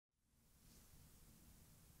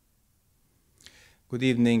Good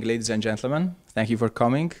evening, ladies and gentlemen. Thank you for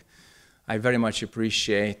coming. I very much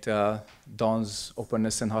appreciate Don's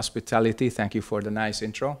openness and hospitality. Thank you for the nice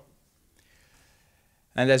intro.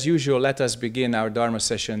 And as usual, let us begin our Dharma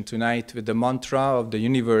session tonight with the mantra of the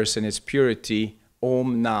universe and its purity,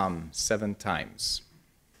 Om Nam, 7 times.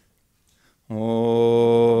 Om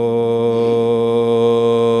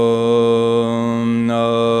Nam. Om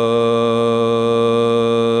Nam.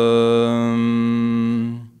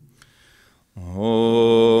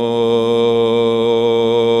 Om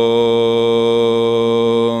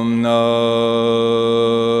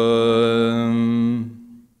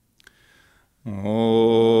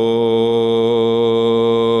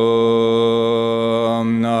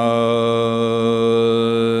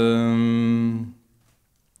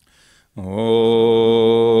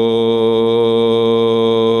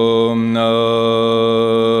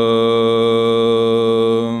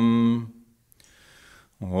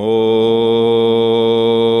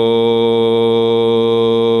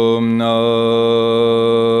Nam. Om Nam.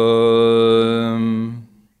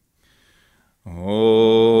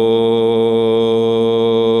 Om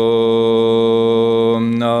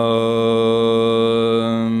Nam.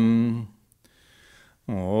 Om Nam.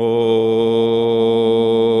 Om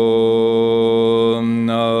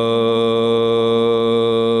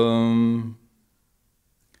Nam.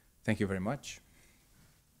 Thank you very much.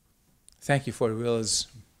 Thank you for Will's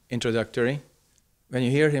introductory. When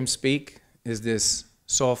you hear him speak, is this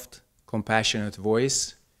soft, compassionate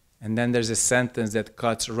voice, and then there's a sentence that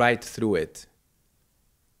cuts right through it.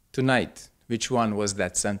 Tonight, which one was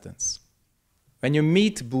that sentence? When you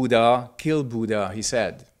meet Buddha, kill Buddha, he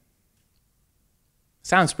said.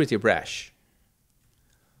 Sounds pretty brash.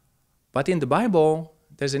 But in the Bible,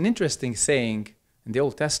 there's an interesting saying in the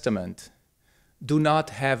Old Testament, do not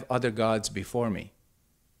have other gods before me.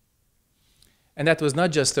 And that was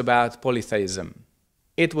not just about polytheism.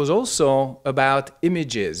 It was also about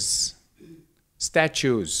images,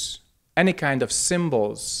 statues, any kind of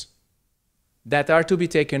symbols that are to be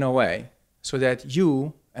taken away so that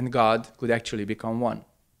you and God could actually become one.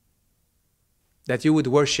 That you would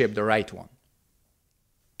worship the right one.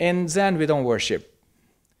 In Zen, we don't worship,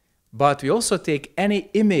 but we also take any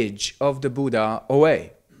image of the Buddha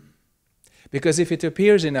away. Because if it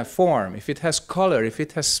appears in a form, if it has color, if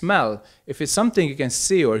it has smell, if it's something you can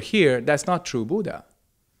see or hear, that's not true Buddha.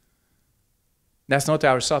 That's not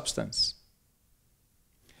our substance.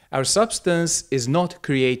 Our substance is not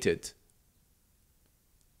created.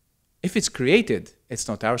 If it's created, it's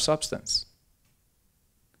not our substance.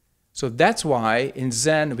 So that's why in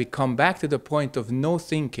Zen we come back to the point of no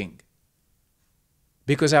thinking.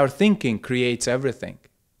 Because our thinking creates everything.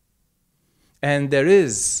 And there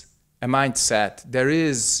is a mindset, there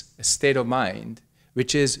is a state of mind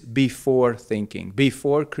which is before thinking,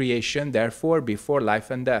 before creation, therefore before life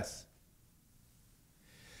and death.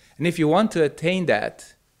 And if you want to attain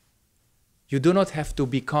that, you do not have to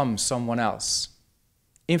become someone else.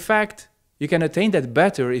 In fact, you can attain that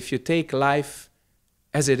better if you take life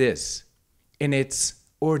as it is, in its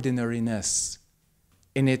ordinariness,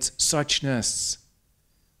 in its suchness,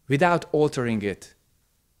 without altering it.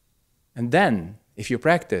 And then, if you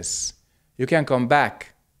practice, you can come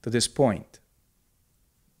back to this point.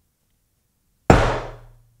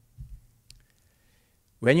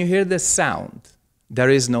 When you hear this sound, there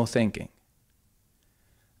is no thinking.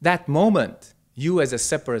 That moment, you as a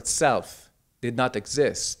separate self did not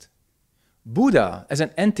exist. Buddha as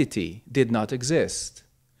an entity did not exist.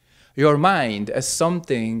 Your mind as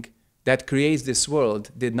something that creates this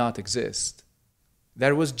world did not exist.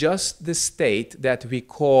 There was just the state that we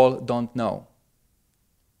call don't know.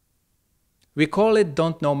 We call it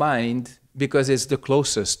don't know mind because it's the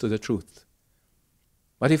closest to the truth.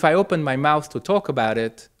 But if I open my mouth to talk about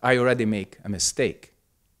it, I already make a mistake.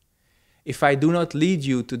 If I do not lead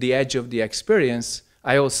you to the edge of the experience,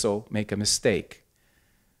 I also make a mistake.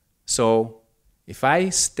 So, if I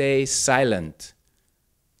stay silent,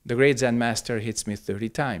 the great Zen master hits me 30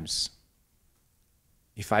 times.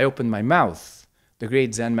 If I open my mouth, the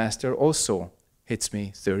great Zen master also hits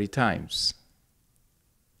me 30 times.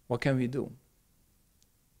 What can we do?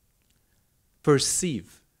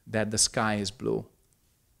 Perceive that the sky is blue,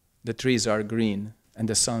 the trees are green, and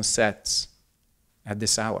the sun sets at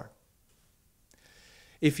this hour.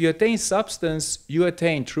 If you attain substance, you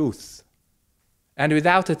attain truth. And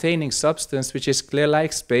without attaining substance, which is clear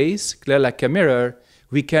like space, clear like a mirror,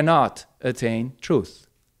 we cannot attain truth.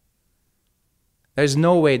 There's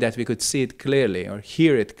no way that we could see it clearly, or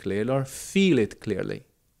hear it clearly, or feel it clearly.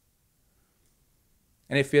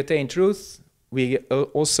 And if we attain truth, we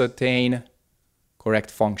also attain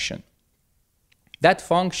correct function. That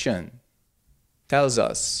function tells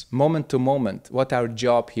us, moment to moment, what our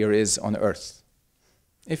job here is on earth.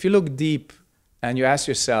 If you look deep and you ask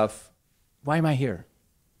yourself, why am I here?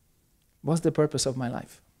 What's the purpose of my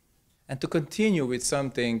life? And to continue with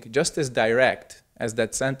something just as direct as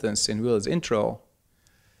that sentence in Will's intro,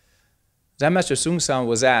 Zen Master Seung Sahn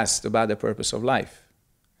was asked about the purpose of life.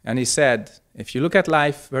 And he said, if you look at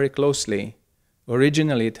life very closely,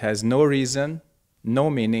 originally it has no reason, no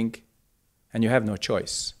meaning, and you have no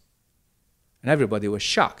choice. And everybody was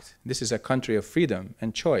shocked. This is a country of freedom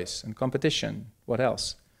and choice and competition. What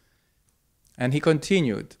else? And he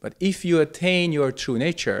continued, but if you attain your true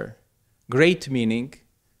nature, great meaning,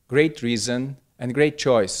 great reason, and great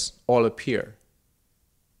choice all appear.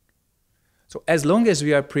 So as long as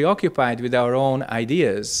we are preoccupied with our own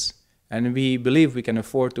ideas and we believe we can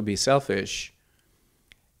afford to be selfish,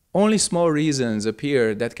 only small reasons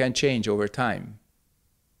appear that can change over time.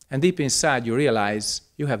 And deep inside you realize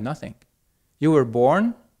you have nothing. You were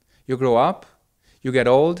born, you grow up, you get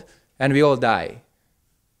old, and we all die.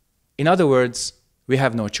 In other words, we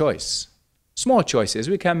have no choice. Small choices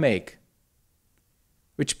we can make.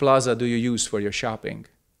 Which plaza do you use for your shopping?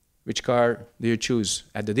 Which car do you choose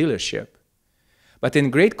at the dealership? But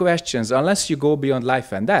in great questions, unless you go beyond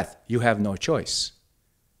life and death, you have no choice.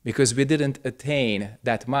 Because we didn't attain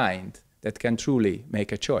that mind that can truly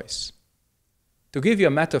make a choice. To give you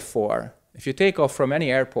a metaphor, if you take off from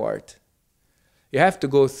any airport, you have to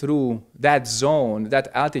go through that zone, that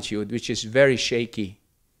altitude, which is very shaky,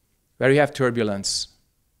 where you have turbulence.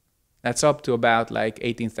 That's up to about like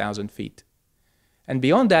 18,000 feet. And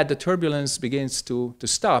beyond that, the turbulence begins to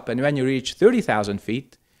stop. And when you reach 30,000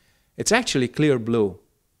 feet, it's actually clear blue.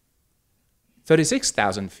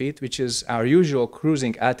 36,000 feet, which is our usual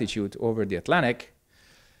cruising altitude over the Atlantic,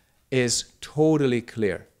 is totally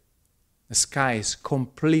clear. The sky is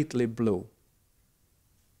completely blue.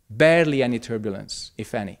 Barely any turbulence,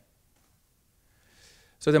 if any.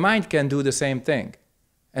 So the mind can do the same thing.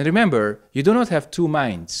 And remember, you do not have two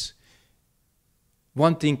minds.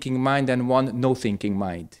 One thinking mind and one no thinking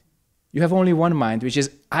mind. You have only one mind, which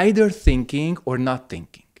is either thinking or not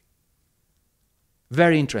thinking.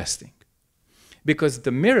 Very interesting. Because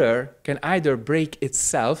the mirror can either break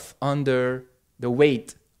itself under the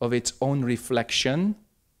weight of its own reflection,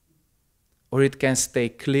 or it can stay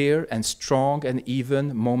clear and strong and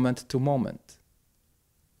even moment to moment.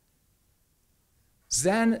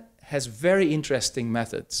 Zen has very interesting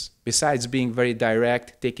methods. Besides being very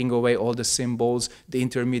direct, taking away all the symbols, the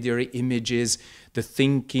intermediary images, the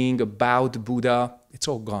thinking about Buddha, it's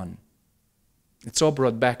all gone. It's all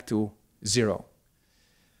brought back to zero.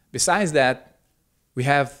 Besides that, we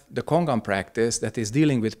have the Kongan practice that is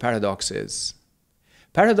dealing with paradoxes.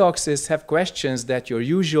 Paradoxes have questions that your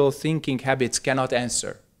usual thinking habits cannot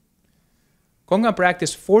answer. Kongan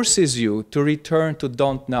practice forces you to return to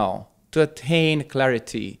don't know, to attain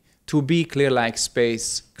clarity, to be clear like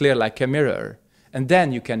space, clear like a mirror, and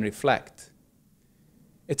then you can reflect.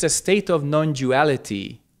 It's a state of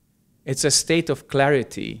non-duality. It's a state of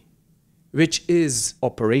clarity, which is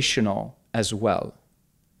operational as well.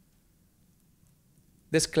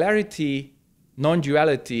 This clarity,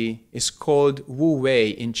 non-duality, is called Wu Wei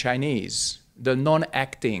in Chinese, the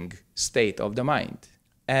non-acting state of the mind.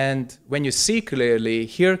 And when you see clearly,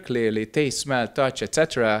 hear clearly, taste, smell, touch,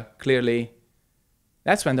 etc. clearly,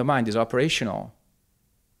 that's when the mind is operational.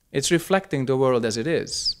 It's reflecting the world as it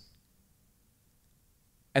is.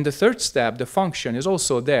 And the third step, the function, is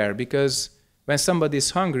also there because when somebody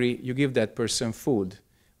is hungry, you give that person food.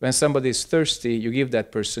 When somebody is thirsty, you give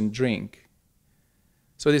that person drink.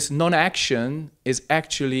 So this non-action is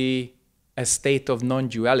actually a state of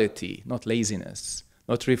non-duality, not laziness,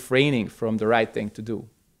 not refraining from the right thing to do.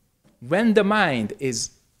 When the mind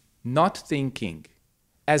is not thinking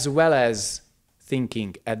as well as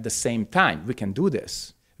thinking at the same time, we can do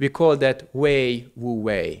this. We call that Wei Wu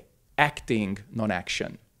Wei, acting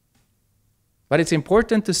non-action. But it's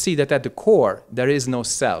important to see that at the core, there is no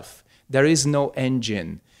self, there is no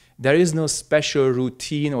engine, there is no special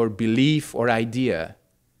routine or belief or idea.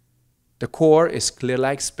 The core is clear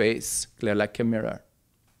like space, clear like a mirror.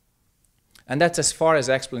 And that's as far as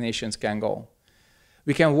explanations can go.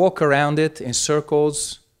 We can walk around it in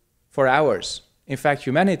circles for hours. In fact,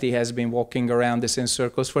 humanity has been walking around this in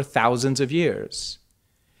circles for thousands of years.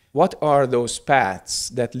 What are those paths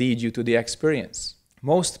that lead you to the experience?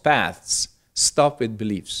 Most paths stop with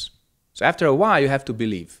beliefs. So after a while, you have to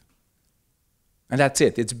believe. And that's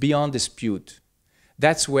it. It's beyond dispute.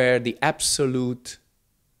 That's where the absolute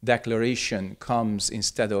declaration comes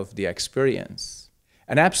instead of the experience.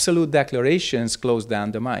 And absolute declarations close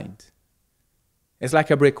down the mind. It's like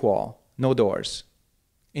a brick wall, no doors.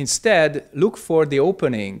 Instead, look for the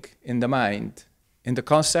opening in the mind, in the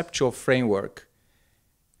conceptual framework.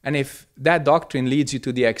 And if that doctrine leads you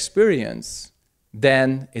to the experience,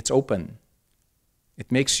 then it's open.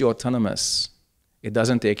 It makes you autonomous. It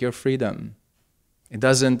doesn't take your freedom. It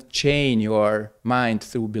doesn't chain your mind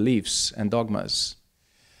through beliefs and dogmas.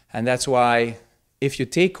 And that's why if you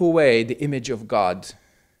take away the image of God,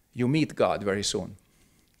 you meet God very soon.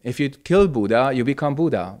 If you kill Buddha, you become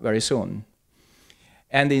Buddha very soon.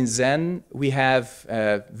 And in Zen, we have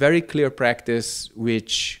a very clear practice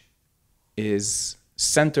which is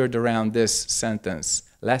centered around this sentence: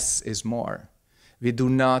 less is more. We do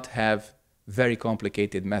not have very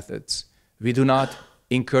complicated methods. We do not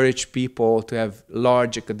encourage people to have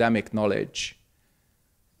large academic knowledge.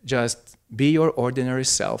 Just be your ordinary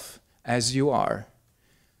self as you are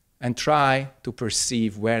and try to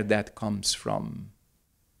perceive where that comes from.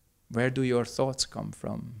 Where do your thoughts come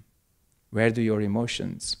from? Where do your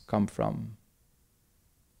emotions come from?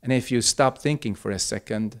 And if you stop thinking for a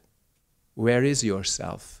second, where is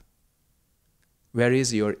yourself? Where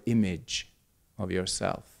is your image of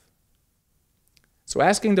yourself? So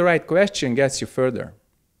asking the right question gets you further.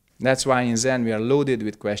 That's why in Zen we are loaded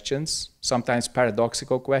with questions, sometimes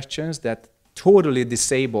paradoxical questions that totally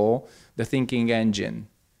disable the thinking engine.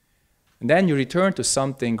 And then you return to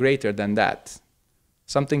something greater than that,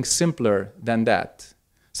 something simpler than that,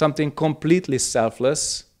 something completely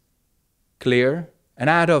selfless, clear, and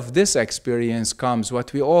out of this experience comes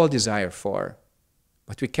what we all desire for,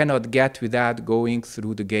 but we cannot get without going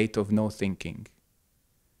through the gate of no thinking.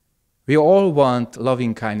 We all want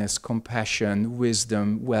loving kindness, compassion,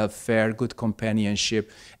 wisdom, welfare, good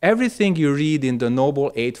companionship, everything you read in the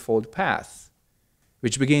Noble Eightfold Path,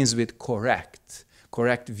 which begins with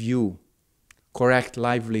correct view, correct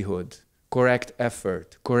livelihood, correct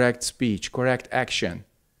effort, correct speech, correct action.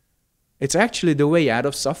 It's actually the way out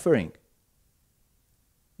of suffering.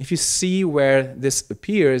 If you see where this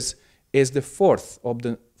appears, is the fourth of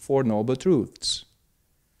the Four Noble Truths.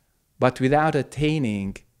 But without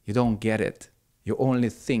attaining, you don't get it. You only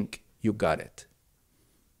think you got it.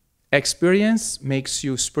 Experience makes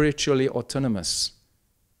you spiritually autonomous.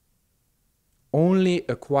 Only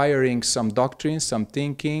acquiring some doctrine, some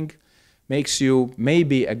thinking, makes you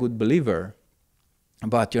maybe a good believer,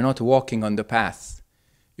 but you're not walking on the path.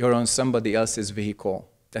 You're on somebody else's vehicle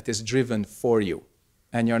that is driven for you,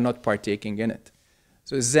 and you're not partaking in it.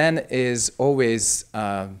 So Zen is always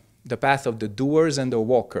the path of the doers and the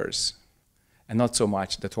walkers, and not so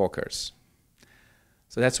much the talkers.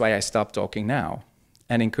 So that's why I stop talking now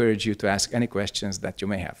and encourage you to ask any questions that you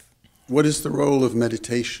may have. What is the role of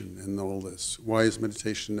meditation in all this? Why is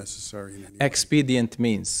meditation necessary in any way? Expedient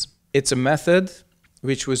means. It's a method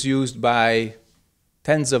which was used by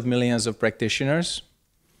tens of millions of practitioners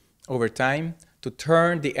over time to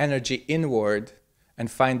turn the energy inward and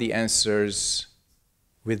find the answers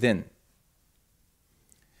within.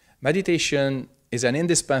 Meditation is an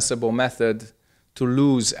indispensable method to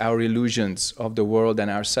lose our illusions of the world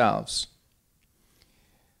and ourselves.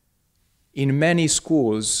 In many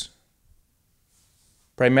schools,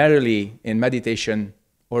 primarily in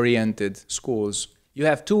meditation-oriented schools, you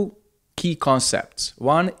have two key concepts.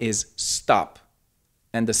 One is stop,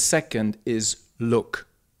 and the second is look.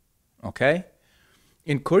 Okay?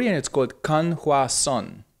 In Korean, it's called Kanhwa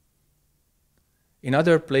Son. In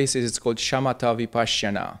other places, it's called Shamatha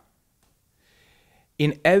Vipassana.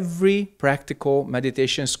 In every practical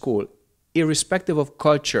meditation school, irrespective of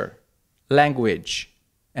culture, language,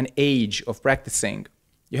 and age of practicing,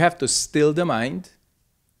 you have to still the mind.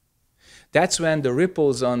 That's when the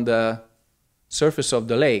ripples on the surface of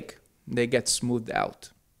the lake, they get smoothed out.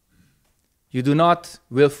 You do not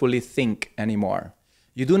willfully think anymore.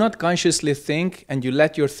 You do not consciously think, and you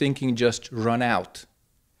let your thinking just run out.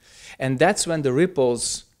 And that's when the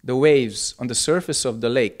ripples, the waves on the surface of the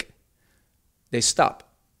lake, they stop.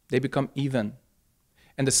 They become even.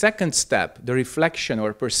 And the second step, the reflection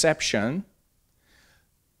or perception,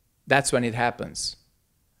 that's when it happens.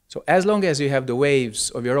 So as long as you have the waves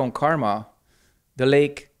of your own karma, the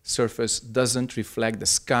lake surface doesn't reflect the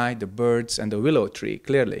sky, the birds, and the willow tree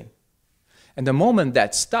clearly. And the moment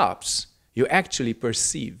that stops, you actually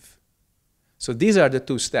perceive. So these are the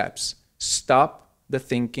two steps. Stop the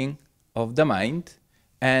thinking of the mind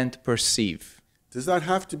and perceive. Does that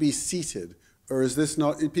have to be seated? Or is this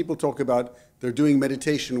not, people talk about they're doing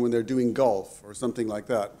meditation when they're doing golf or something like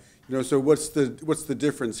that. You know, so what's the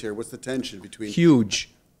difference here? What's the tension between?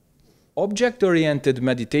 Huge. Object-oriented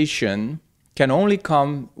meditation can only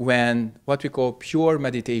come when what we call pure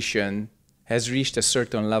meditation has reached a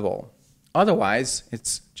certain level. Otherwise,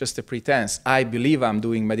 it's just a pretense. I believe I'm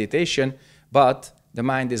doing meditation, but the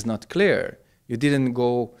mind is not clear. You didn't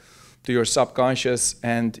go to your subconscious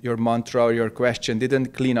and your mantra or your question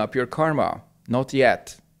didn't clean up your karma. Not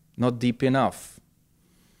yet, not deep enough.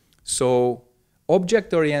 So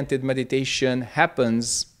object-oriented meditation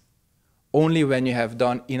happens only when you have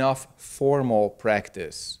done enough formal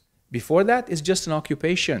practice. Before that, it's just an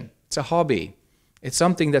occupation. It's a hobby. It's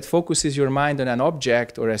something that focuses your mind on an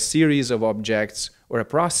object or a series of objects or a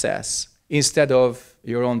process instead of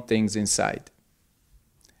your own things inside.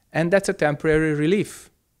 And that's a temporary relief.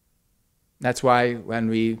 That's why when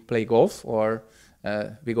we play golf or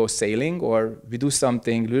we go sailing or we do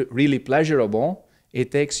something really pleasurable,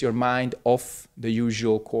 it takes your mind off the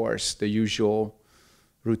usual course, the usual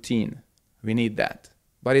routine. We need that.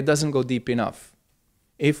 But it doesn't go deep enough.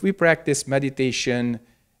 If we practice meditation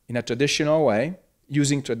in a traditional way,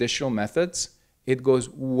 using traditional methods, it goes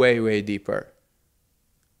way, way deeper.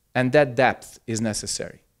 And that depth is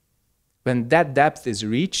necessary. When that depth is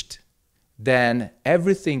reached, then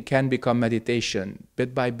everything can become meditation,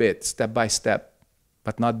 bit by bit, step by step,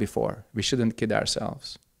 but not before. We shouldn't kid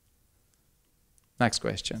ourselves. Next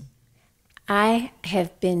question. I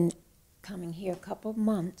have been coming here a couple of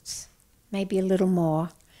months, maybe a little more,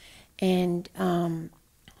 and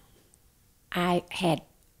I had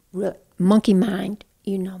monkey mind.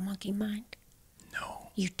 You know monkey mind?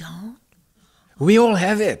 No. You don't? We all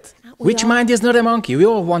have it. Which mind is not a monkey? We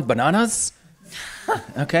all want bananas.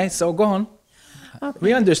 Okay, so go on. Okay.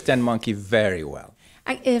 We understand monkey very well.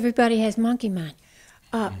 Everybody has monkey mind.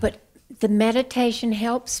 But the meditation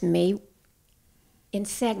helps me in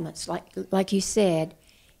segments, like you said.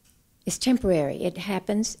 It's temporary. It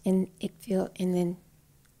happens, and then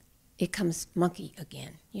it comes monkey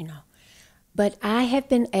again, you know. But I have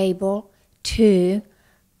been able to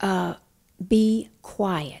be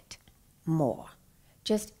quiet more,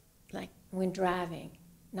 just like when driving,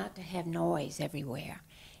 not to have noise everywhere,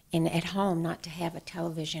 and at home not to have a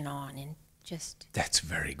television on, and just That's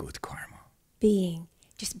very good karma.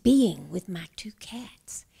 just being with my two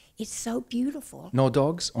cats. It's so beautiful. No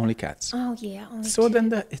dogs, only cats. Oh yeah, only So two.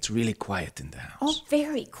 then it's really quiet in the house. Oh,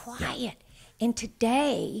 very quiet. Yeah. And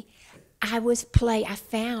today I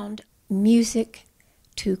found music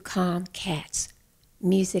to calm cats,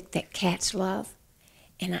 music that cats love.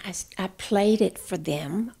 And I played it for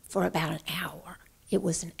them for about an hour. It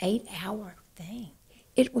was an 8-hour thing.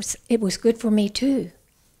 It was good for me too.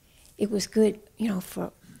 It was good, you know,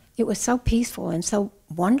 it was so peaceful and so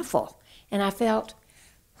wonderful. And I felt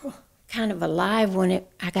kind of alive when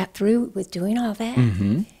I got through with doing all that.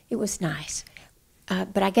 Mm-hmm. It was nice.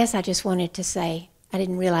 But I guess I just wanted to say, I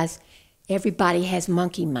didn't realize everybody has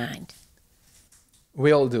monkey mind.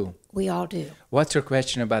 We all do. We all do. What's your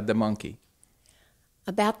question about the monkey?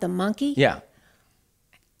 About the monkey? Yeah.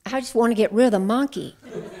 I just want to get rid of the monkey.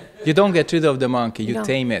 You don't get rid of the monkey. You No.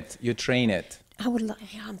 tame it. You train it.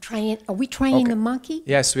 I'm training. Are we training Okay. the monkey?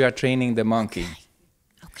 Yes, we are training the monkey.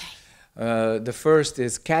 Okay. The first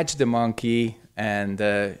is catch the monkey and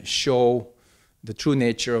show the true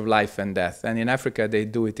nature of life and death. And in Africa, they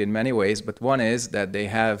do it in many ways. But one is that they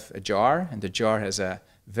have a jar, and the jar has a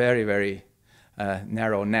very, very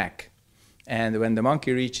narrow neck. And when the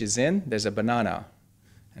monkey reaches in, there's a banana.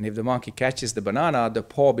 And if the monkey catches the banana, the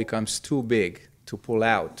paw becomes too big to pull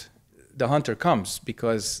out. The hunter comes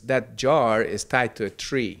because that jar is tied to a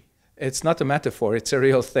tree. It's not a metaphor, it's a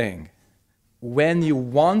real thing. When you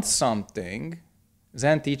want something,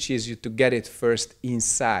 Zen teaches you to get it first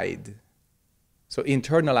inside. So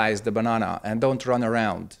internalize the banana and don't run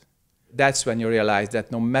around. That's when you realize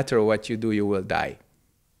that no matter what you do, you will die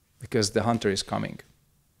because the hunter is coming.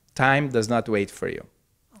 Time does not wait for you.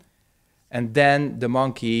 And then the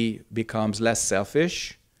monkey becomes less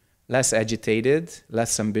selfish, less agitated,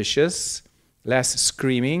 less ambitious, less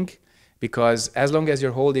screaming, because as long as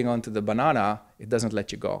you're holding on to the banana, it doesn't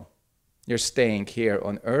let you go. You're staying here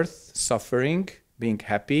on earth, suffering, being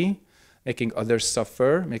happy, making others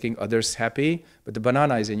suffer, making others happy, but the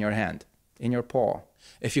banana is in your hand, in your paw.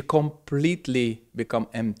 If you completely become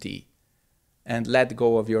empty and let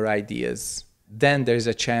go of your ideas, then there's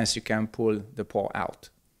a chance you can pull the paw out.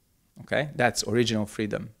 Okay? That's original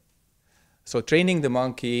freedom. So training the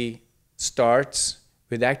monkey starts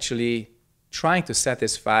with actually trying to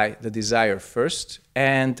satisfy the desire first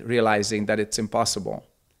and realizing that it's impossible.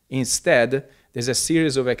 Instead, there's a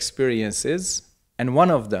series of experiences, and one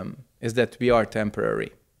of them is that we are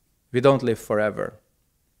temporary. We don't live forever.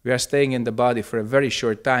 We are staying in the body for a very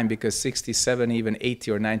short time because 67, even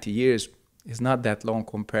 80 or 90 years is not that long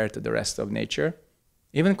compared to the rest of nature.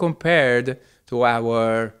 Even compared to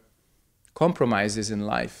our compromises in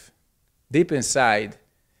life. Deep inside,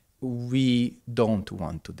 we don't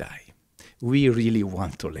want to die. We really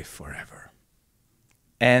want to live forever.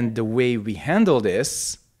 And the way we handle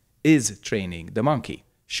this is training the monkey.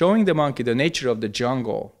 Showing the monkey the nature of the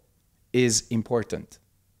jungle is important.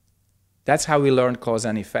 That's how we learn cause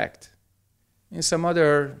and effect. In some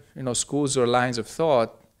other schools or lines of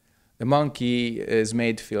thought, the monkey is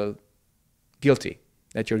made feel guilty,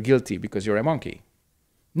 that you're guilty because you're a monkey.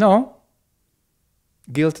 No,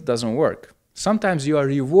 guilt doesn't work. Sometimes you are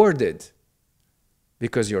rewarded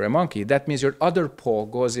because you're a monkey. That means your other paw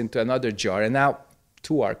goes into another jar, and now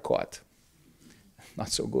two are caught. Not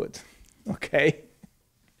so good, okay?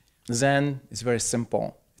 Zen is very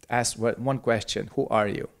simple. It asks one question: who are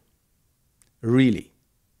you? Really?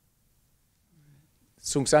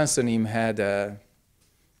 Sunim had a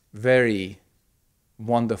very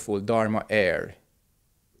wonderful Dharma heir.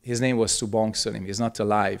 His name was Sunim. He's not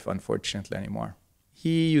alive, unfortunately, anymore.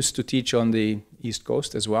 He used to teach on the East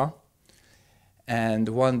Coast as well. And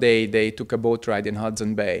one day they took a boat ride in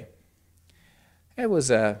Hudson Bay. It was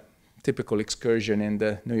a typical excursion in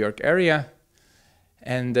the New York area.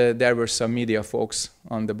 And there were some media folks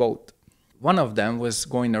on the boat. One of them was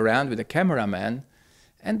going around with a cameraman,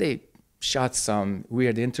 and they shot some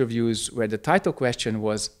weird interviews where the title question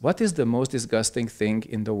was, what is the most disgusting thing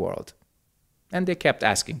in the world? And they kept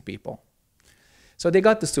asking people. So they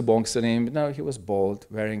got to Sunim. He was bald,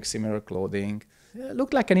 wearing similar clothing.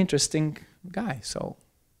 Looked like an interesting guy. So,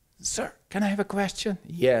 sir, can I have a question?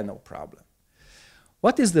 Yeah, no problem.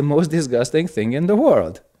 What is the most disgusting thing in the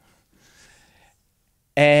world?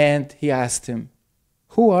 And he asked him,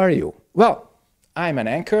 who are you? Well, I'm an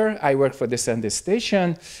anchor. I work for this and this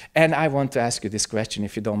station, and I want to ask you this question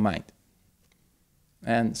if you don't mind.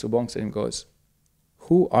 And Sunim goes,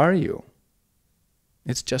 who are you?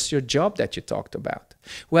 It's just your job that you talked about.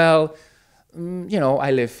 Well,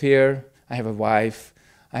 I live here. I have a wife.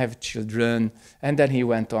 I have children. And then he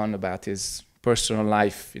went on about his personal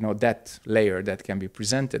life, that layer that can be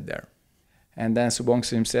presented there. And then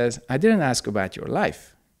Sunim says, I didn't ask about your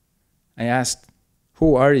life. I asked,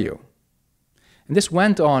 who are you? And this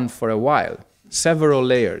went on for a while, several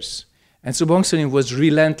layers. And Sunim was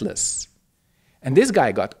relentless. And this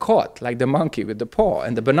guy got caught, like the monkey with the paw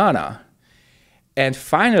and the banana. And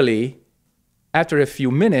finally, after a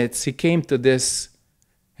few minutes, he came to this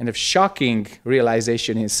kind of shocking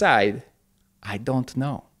realization inside, I don't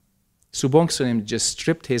know. Sunim just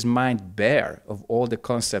stripped his mind bare of all the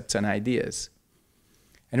concepts and ideas.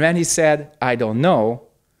 And when he said, I don't know,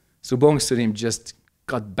 Sunim just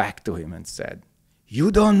got back to him and said,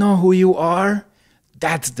 you don't know who you are?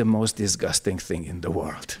 That's the most disgusting thing in the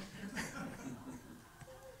world.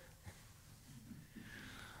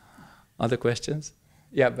 Other questions?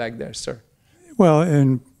 Yeah, back there, sir. Well,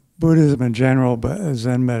 in Buddhism in general, but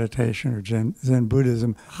Zen meditation or Zen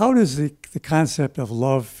Buddhism, how does the concept of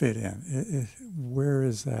love fit in? Where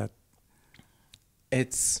is that?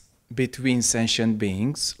 It's between sentient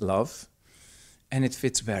beings, love, and it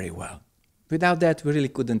fits very well. Without that, we really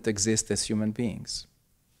couldn't exist as human beings.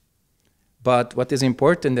 But what is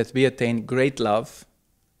important that we attain great love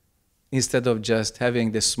instead of just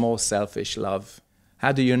having this small selfish love.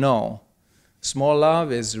 How do you know? Small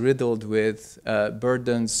love is riddled with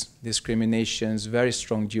burdens, discriminations, very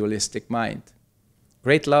strong dualistic mind.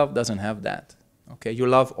 Great love doesn't have that. Okay, you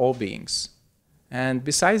love all beings. And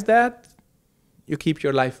besides that, you keep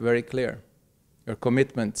your life very clear. Your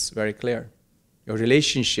commitments very clear. Your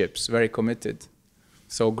relationships very committed.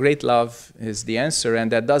 So great love is the answer,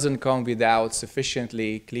 and that doesn't come without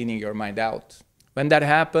sufficiently cleaning your mind out. When that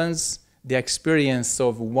happens, the experience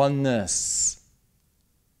of oneness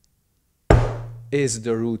is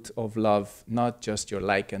the root of love, not just your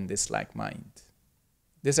like and dislike mind.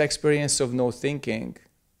 This experience of no thinking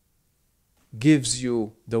gives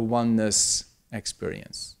you the oneness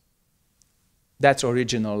experience. That's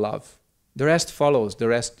original love. The rest follows. The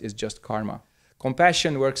rest is just karma.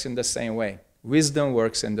 Compassion works in the same way. Wisdom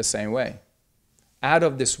works in the same way. Out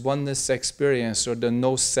of this oneness experience or the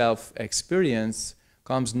no-self experience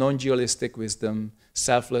comes non-dualistic wisdom,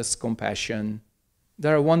 selfless compassion.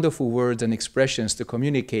 There are wonderful words and expressions to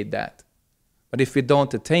communicate that. But if we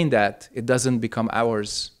don't attain that, it doesn't become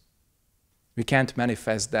ours. We can't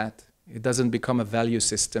manifest that. It doesn't become a value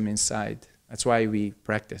system inside. That's why we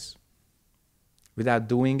practice. Without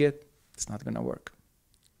doing it, it's not going to work.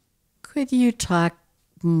 Could you talk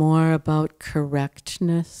more about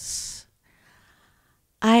correctness?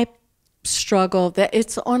 I struggle that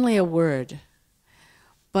it's only a word,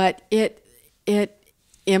 but it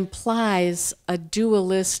implies a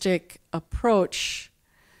dualistic approach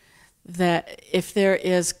that if there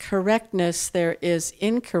is correctness, there is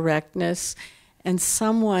incorrectness, and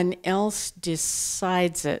someone else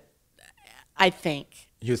decides it. I think.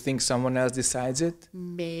 You think someone else decides it?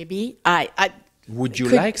 Maybe. Would you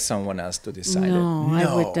Could- like someone else to decide No, it?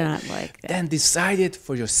 I would not like that. Then decide it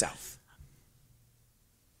for yourself.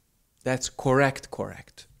 That's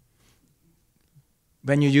correct.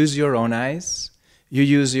 When you use your own eyes, you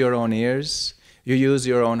use your own ears, you use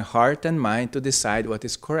your own heart and mind to decide what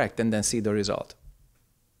is correct and then see the result.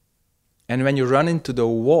 And when you run into the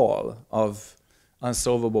wall of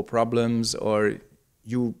unsolvable problems, or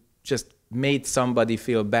you just made somebody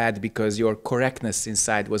feel bad because your correctness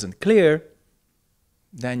inside wasn't clear,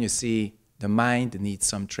 then you see the mind needs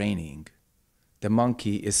some training. The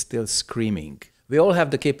monkey is still screaming. We all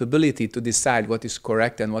have the capability to decide what is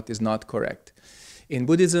correct and what is not correct. In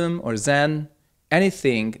Buddhism or Zen,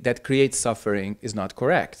 anything that creates suffering is not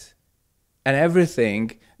correct. And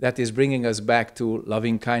everything that is bringing us back to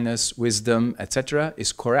loving kindness, wisdom, etc.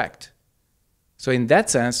 is correct. So in that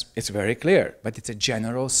sense, it's very clear, but it's a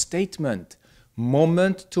general statement,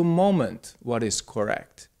 moment to moment, what is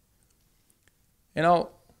correct. You know,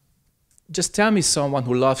 just tell me someone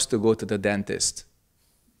who loves to go to the dentist.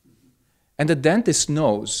 And the dentist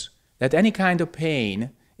knows that any kind of pain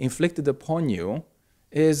inflicted upon you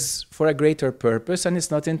is for a greater purpose and it's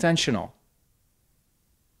not intentional.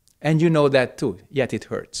 And you know that too, yet it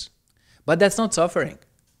hurts. But that's not suffering.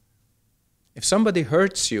 If somebody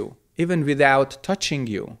hurts you, even without touching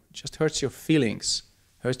you, just hurts your feelings,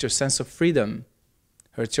 hurts your sense of freedom,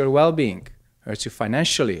 hurts your well-being, hurts you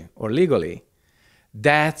financially or legally,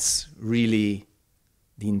 that's really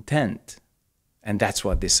the intent. And that's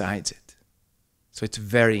what decides it. So it's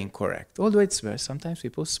very incorrect. Although it's where sometimes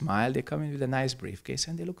people smile, they come in with a nice briefcase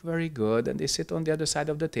and they look very good and they sit on the other side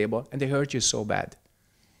of the table and they hurt you so bad.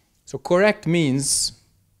 So correct means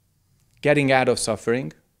getting out of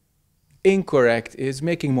suffering. Incorrect is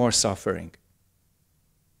making more suffering.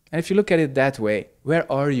 And if you look at it that way, where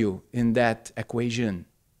are you in that equation,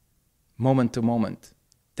 moment to moment?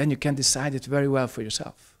 Then you can decide it very well for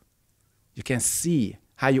yourself. You can see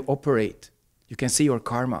how you operate. You can see your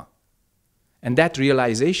karma. And that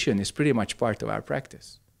realization is pretty much part of our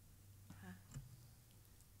practice.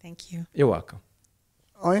 Thank you. You're welcome.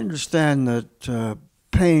 I understand that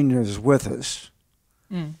pain is with us.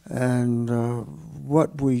 And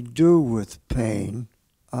what we do with pain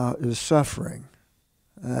is suffering.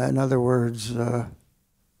 In other words,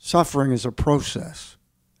 suffering is a process.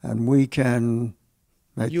 And we can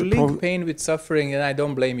make You link pain with suffering, and I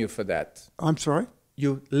don't blame you for that. I'm sorry?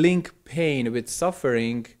 You link pain with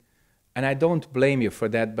suffering, and I don't blame you for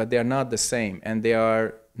that, but they are not the same, and they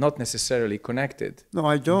are not necessarily connected. No,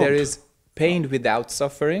 I don't. There is pain without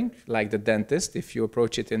suffering, like the dentist, if you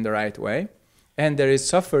approach it in the right way, and there is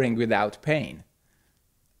suffering without pain,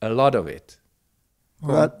 a lot of it.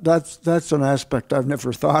 Well, that's an aspect I've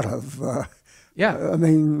never thought of. Yeah. I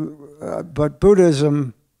mean, but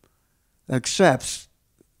Buddhism accepts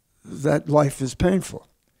that life is painful.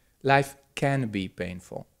 Life can be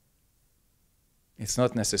painful. It's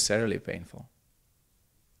not necessarily painful.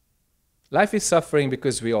 Life is suffering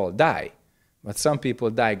because we all die. But some people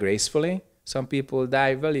die gracefully. Some people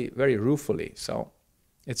die very, very ruefully. So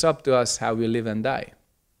it's up to us how we live and die.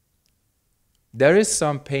 There is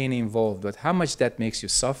some pain involved, but how much that makes you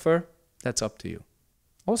suffer, that's up to you.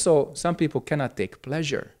 Also, some people cannot take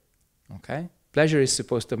pleasure. Okay? Pleasure is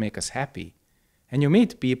supposed to make us happy. And you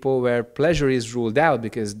meet people where pleasure is ruled out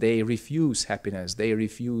because they refuse happiness. They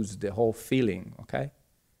refuse the whole feeling, okay?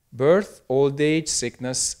 Birth, old age,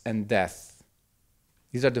 sickness, and death.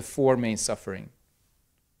 These are the four main suffering.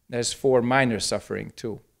 There's four minor suffering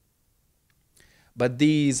too. But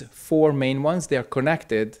these four main ones, they are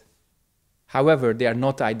connected. However, they are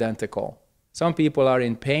not identical. Some people are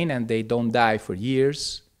in pain and they don't die for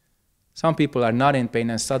years. Some people are not in pain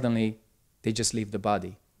and suddenly they just leave the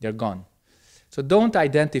body. They're gone. So don't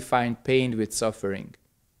identify pain with suffering.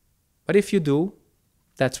 But if you do,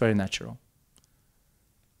 that's very natural.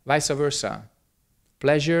 Vice versa.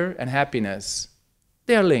 Pleasure and happiness,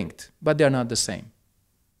 they are linked, but they are not the same.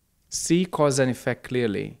 See cause and effect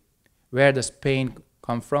clearly. Where does pain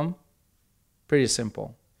come from? Pretty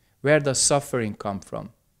simple. Where does suffering come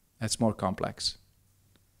from? That's more complex.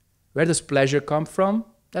 Where does pleasure come from?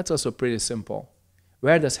 That's also pretty simple.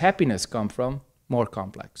 Where does happiness come from? More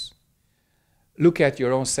complex. Look at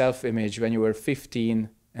your own self-image when you were 15,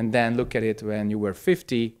 and then look at it when you were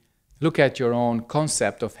 50. Look at your own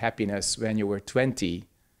concept of happiness when you were 20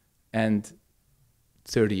 and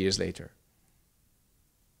 30 years later.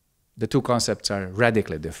 The two concepts are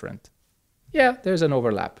radically different. Yeah, there's an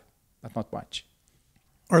overlap, but not much.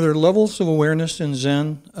 Are there levels of awareness in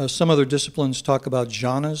Zen? Some other disciplines talk about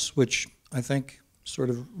jhanas, which I think sort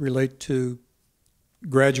of relate to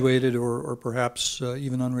graduated or perhaps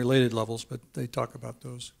even unrelated levels, but they talk about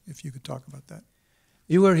those, if you could talk about that.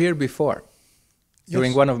 You were here before,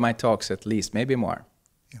 during Yes. one of my talks at least, maybe more.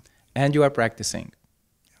 Yeah. And you are practicing.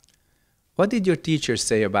 Yeah. What did your teacher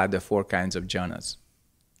say about the 4 kinds of jhanas?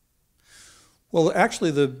 Well,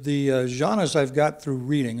 actually, the jhanas I've got through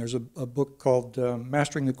reading. There's a book called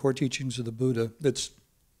Mastering the Core Teachings of the Buddha that's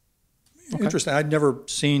interesting. I'd never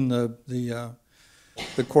seen the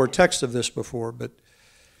core text of this before, but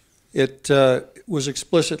it was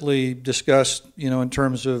explicitly discussed, in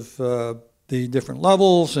terms of the different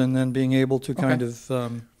levels and then being able to kind of...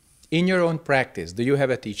 In your own practice, do you have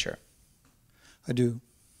a teacher? I do.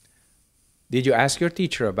 Did you ask your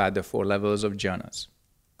teacher about the 4 levels of jhanas?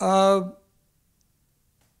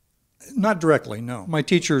 Not directly, no. My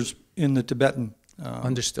teacher's in the Tibetan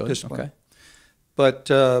Understood, discipline. okay. But,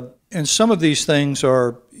 and some of these things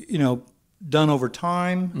are, done over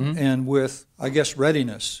time and with, I guess,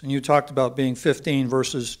 readiness. And you talked about being 15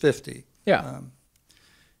 versus 50. Yeah.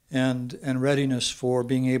 And readiness for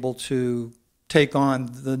being able to take on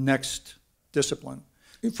the next discipline.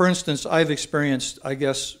 For instance, I've experienced, I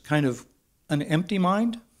guess, kind of an empty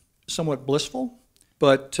mind, somewhat blissful.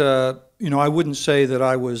 But, I wouldn't say that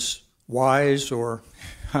I was wise or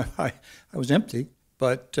I was empty.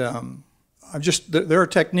 But there are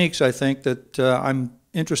techniques, I think, that I'm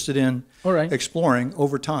interested in exploring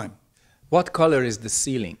over time. What color is the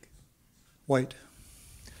ceiling? White.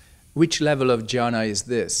 Which level of jhana is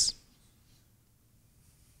this?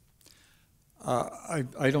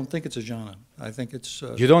 I don't think it's a jhana. I think it's...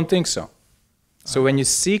 You don't think so? So when you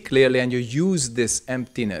see clearly and you use this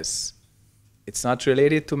emptiness, it's not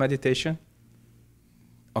related to meditation?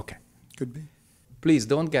 Okay. Could be. Please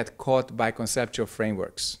don't get caught by conceptual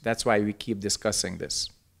frameworks. That's why we keep discussing this.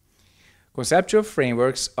 Conceptual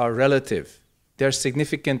frameworks are relative. They're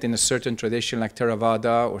significant in a certain tradition like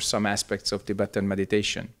Theravada or some aspects of Tibetan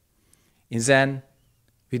meditation. In Zen,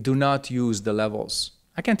 we do not use the levels.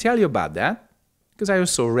 I can tell you about that because I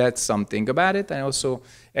also read something about it. I also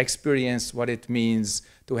experienced what it means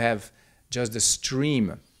to have just the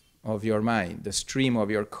stream of your mind, the stream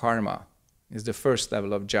of your karma is the first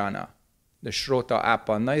level of jhana. The Shrota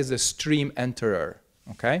Apanna is the stream enterer,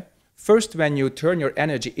 okay? First, when you turn your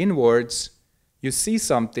energy inwards, you see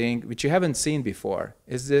something which you haven't seen before.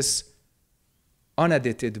 Is this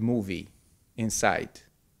unedited movie inside.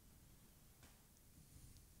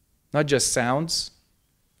 Not just sounds,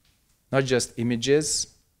 not just images,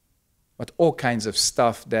 but all kinds of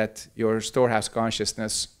stuff that your storehouse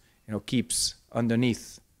consciousness, keeps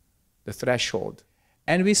underneath the threshold.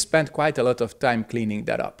 And we spent quite a lot of time cleaning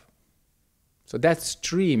that up. So that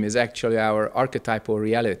stream is actually our archetypal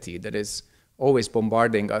reality that is always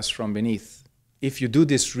bombarding us from beneath. If you do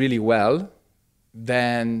this really well,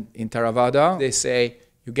 then in Theravada, they say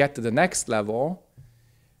you get to the next level,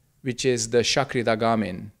 which is the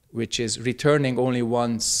Shakridagamin, which is returning only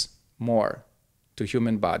once more to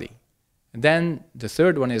human body. And then the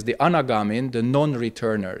third one is the Anagamin, the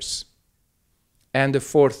non-returners. And the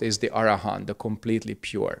fourth is the Arahant, the completely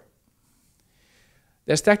pure.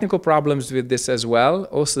 There's technical problems with this as well.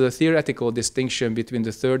 Also, the theoretical distinction between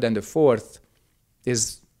the third and the fourth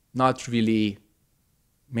is not really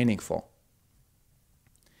meaningful.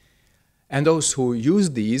 And those who use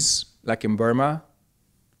these, like in Burma,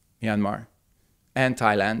 Myanmar, and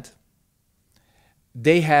Thailand,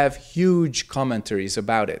 they have huge commentaries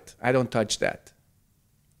about it. I don't touch that.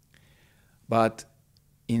 But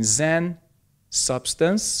in Zen,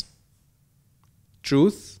 substance,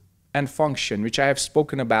 truth, and function, which I have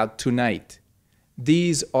spoken about tonight,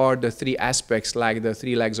 these are the three aspects like the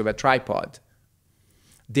three legs of a tripod.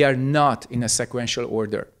 They are not in a sequential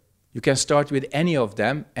order. You can start with any of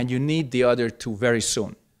them, and you need the other two very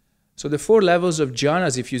soon. So the 4 levels of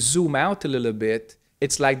jhanas, if you zoom out a little bit,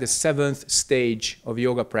 it's like the 7th stage of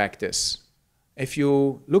yoga practice. If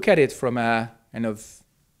you look at it from a kind of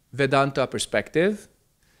Vedanta perspective,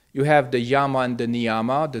 you have the yama and the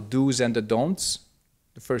niyama, the do's and the don'ts,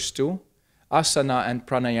 the first 2. Asana and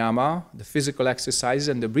pranayama, the physical exercises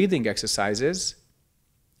and the breathing exercises.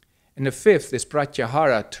 And the 5th is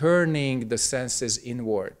pratyahara, turning the senses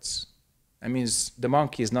inwards. That means the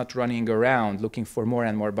monkey is not running around looking for more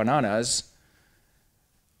and more bananas.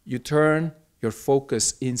 You turn your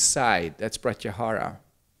focus inside. That's pratyahara.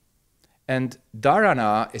 And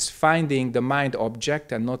dharana is finding the mind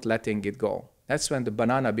object and not letting it go. That's when the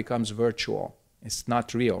banana becomes virtual. It's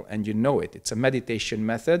not real, and you know it. It's a meditation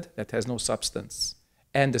method that has no substance.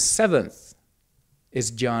 And the 7th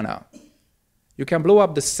is jhana. You can blow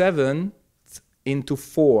up the 7th into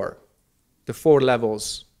 4, the 4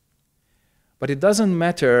 levels. But it doesn't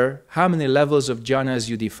matter how many levels of jhanas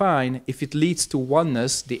you define if it leads to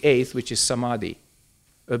oneness, the eighth, which is samadhi,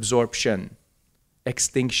 absorption,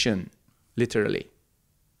 extinction, literally.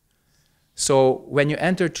 So when you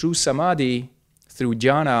enter true samadhi through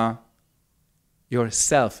jhana, your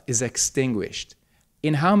self is extinguished.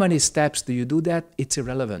 In how many steps do you do that? It's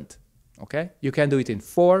irrelevant. Okay? You can do it in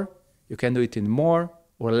 4, you can do it in more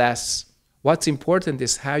or less. What's important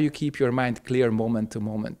is how you keep your mind clear moment to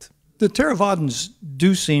moment. The Theravadins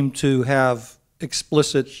do seem to have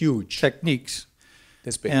explicit huge techniques.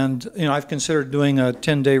 This big. And I've considered doing a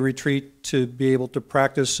 10-day retreat to be able to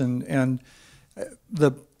practice, and the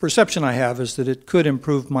perception I have is that it could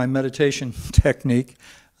improve my meditation technique,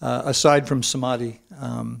 aside from samadhi.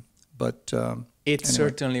 It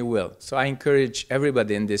certainly will. So I encourage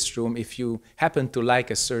everybody in this room, if you happen to like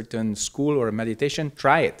a certain school or a meditation,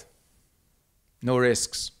 try it. No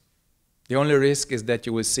risks. The only risk is that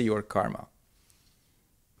you will see your karma.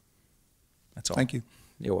 That's all. Thank you.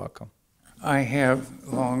 You're welcome. I have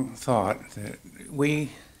long thought that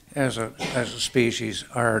we, as a species,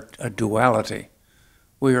 are a duality.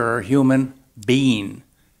 We are a human being,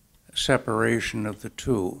 separation of the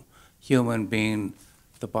two. Human being,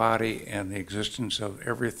 the body and the existence of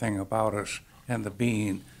everything about us, and the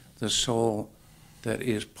being, the soul that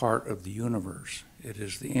is part of the universe. It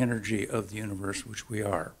is the energy of the universe which we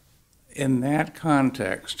are. In that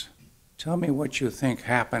context, tell me what you think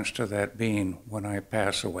happens to that being when I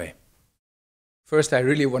pass away. First, I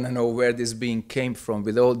really want to know where this being came from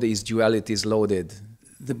with all these dualities loaded.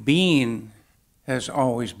 The being has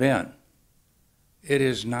always been. It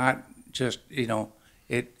is not just,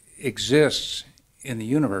 it exists in the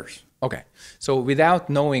universe. Okay, so without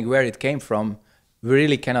knowing where it came from, we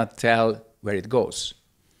really cannot tell where it goes.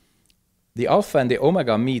 The alpha and the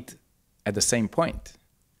omega meet at the same point.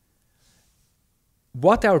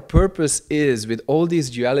 What our purpose is with all these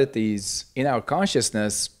dualities in our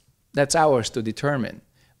consciousness, that's ours to determine.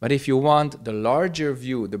 But if you want the larger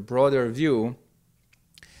view, the broader view,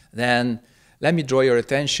 then let me draw your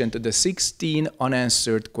attention to the 16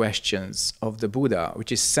 unanswered questions of the Buddha,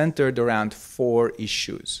 which is centered around 4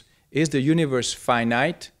 issues. Is the universe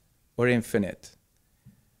finite or infinite?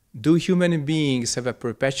 Do human beings have a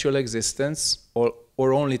perpetual existence or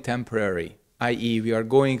only temporary? I.e., we are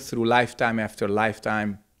going through lifetime after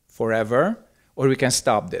lifetime forever, or we can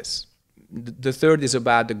stop this. The third is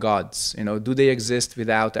about the gods. Do they exist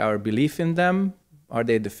without our belief in them? Are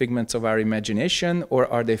they the figments of our imagination, or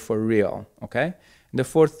are they for real? Okay? And the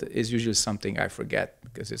fourth is usually something I forget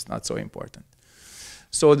because it's not so important.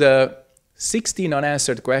 So the 16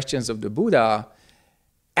 unanswered questions of the Buddha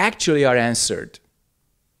actually are answered.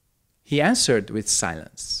 He answered with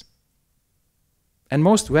silence. And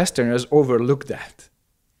most Westerners overlook that.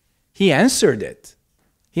 He answered it.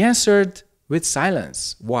 He answered with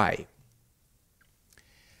silence. Why?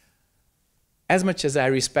 As much as I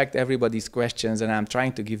respect everybody's questions and I'm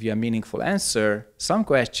trying to give you a meaningful answer, some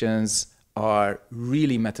questions are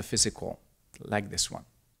really metaphysical, like this one.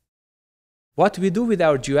 What we do with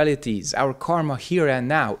our dualities, our karma here and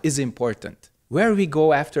now, is important. Where we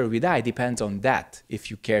go after we die depends on that, if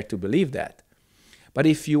you care to believe that. But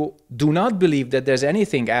if you do not believe that there's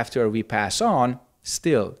anything after we pass on,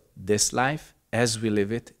 still, this life, as we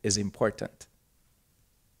live it, is important.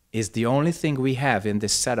 It's the only thing we have in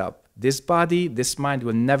this setup. This body, this mind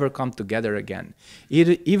will never come together again.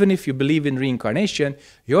 Even if you believe in reincarnation,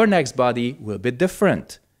 your next body will be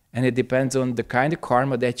different. And it depends on the kind of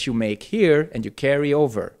karma that you make here and you carry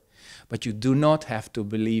over. But you do not have to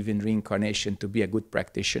believe in reincarnation to be a good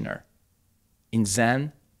practitioner. In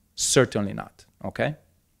Zen, certainly not. Okay?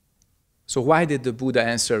 So why did the Buddha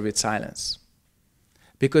answer with silence?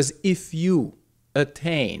 Because if you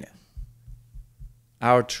attain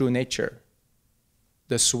our true nature,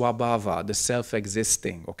 the swabhava, the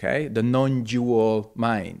self-existing, okay, the non-dual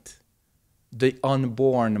mind, the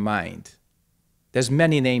unborn mind, there's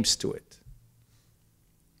many names to it.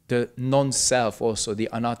 The non-self also, the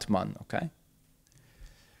anatman, okay,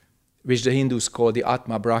 which the Hindus call the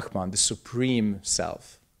Atma Brahman, the supreme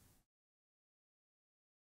self.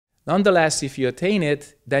 Nonetheless, if you attain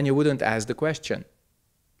it, then you wouldn't ask the question,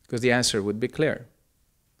 because the answer would be clear.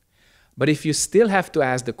 But if you still have to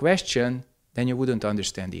ask the question, then you wouldn't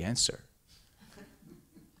understand the answer.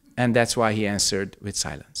 And that's why he answered with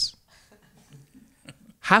silence.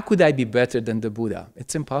 How could I be better than the Buddha?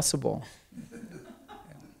 It's impossible.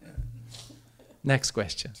 Next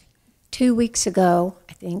question. 2 weeks ago,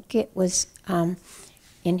 I think it was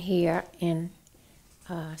in here, and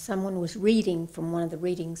someone was reading from one of the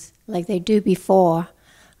readings, like they do before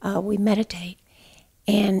we meditate,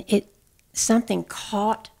 and something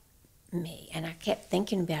caught me, and I kept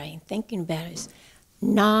thinking about it and thinking about it, is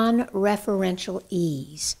non-referential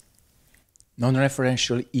ease.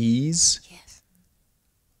 Non-referential ease? Yes.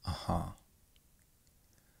 Uh-huh.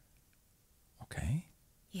 Okay.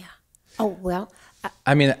 Yeah. Oh, well,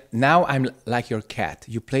 I mean, now I'm like your cat.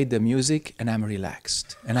 You play the music and I'm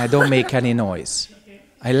relaxed and I don't make any noise.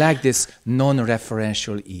 I like this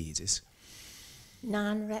non-referential ease.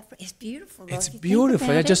 It's beautiful. Though, It's if you think beautiful.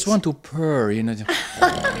 about I just it. want to purr, you know.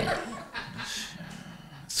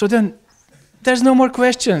 So then, there's no more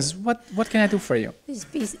questions. What can I do for you?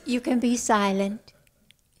 You can be silent.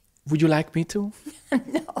 Would you like me to?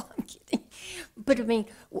 No, I'm kidding. But I mean,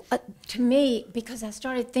 to me, because I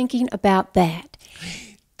started thinking about that.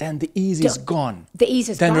 Then the ease is gone. The ease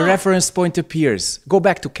is then gone. the reference point appears. Go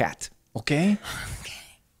back to cat, okay? Okay.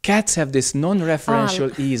 Cats have this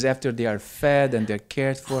non-referential ease after they are fed and they're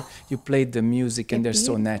cared for. You play the music and they're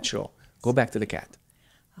so natural. Go back to the cat.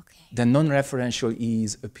 Okay. The non-referential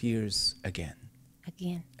ease appears again.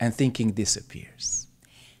 Again. And thinking disappears.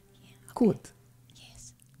 Yeah, okay. Good.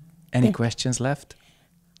 Yes. Any questions left?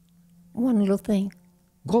 One little thing.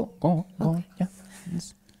 Go on. Yeah.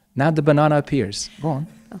 Yes. Now the banana appears. Go on.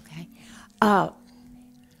 Okay.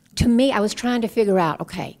 To me, I was trying to figure out,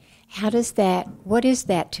 okay, what is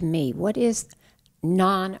that to me? What is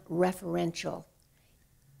non-referential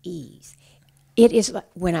ease? It is like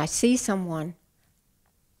when I see someone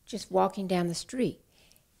just walking down the street,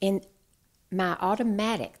 and the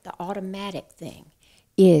automatic thing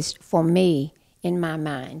is, for me, in my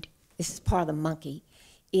mind, this is part of the monkey,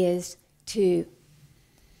 is to,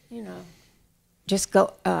 just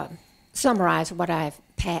go summarize what I've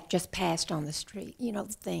just passed on the street,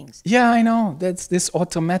 things. Yeah, I know. That's this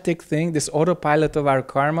automatic thing, this autopilot of our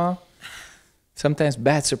karma. Sometimes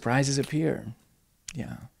bad surprises appear.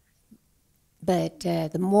 Yeah. But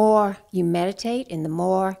the more you meditate and the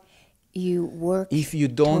more you work. If you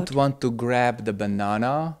don't want to grab the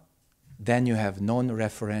banana, then you have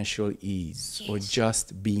non-referential ease, or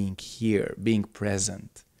just being here, being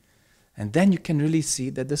present. And then you can really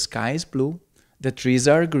see that the sky is blue, the trees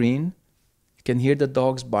are green, you can hear the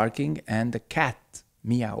dogs barking and the cat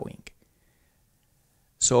meowing.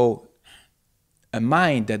 So a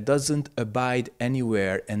mind that doesn't abide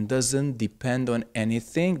anywhere and doesn't depend on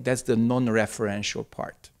anything, that's the non-referential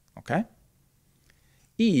part, okay?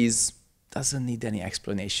 Ease doesn't need any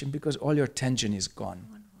explanation because all your tension is gone.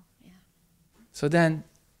 Yeah. So then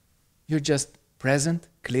you're just present,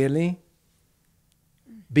 clearly,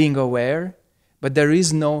 being aware, but there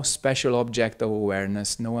is no special object of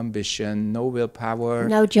awareness, no ambition, no willpower.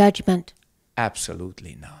 No judgment.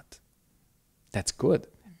 Absolutely not. That's good.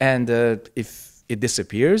 And if it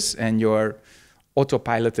disappears and your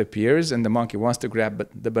autopilot appears and the monkey wants to grab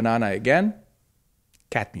the banana again,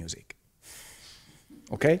 cat music.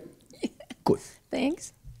 Okay? Good.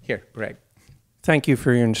 Thanks. Here, Greg. Thank you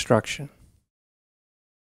for your instruction.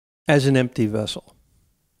 As an empty vessel,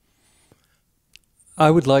 I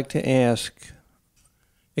would like to ask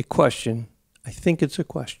a question, I think it's a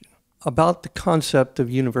question, about the concept of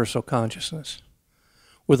universal consciousness,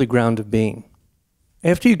 or the ground of being.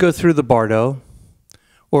 After you go through the bardo,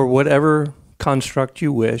 or whatever construct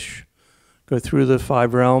you wish, go through the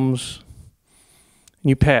 5 realms, and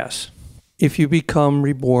you pass. If you become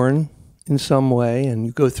reborn in some way, and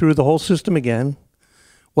you go through the whole system again,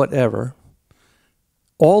 whatever,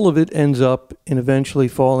 all of it ends up in eventually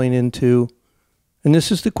falling into, and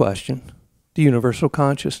this is the question, the universal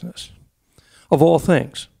consciousness of all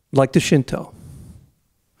things, like the Shinto,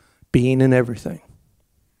 being in everything.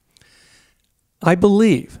 I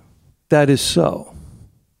believe that is so.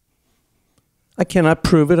 I cannot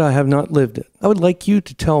prove it, I have not lived it. I would like you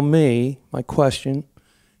to tell me, my question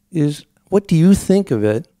is, what do you think of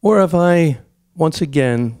it? Or have I, once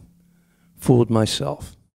again, fooled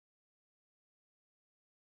myself?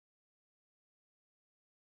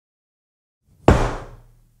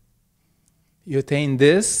 You attain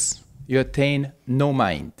this, you attain no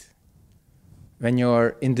mind. When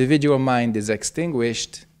your individual mind is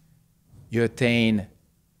extinguished, you attain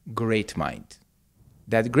great mind.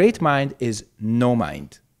 That great mind is no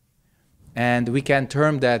mind. And we can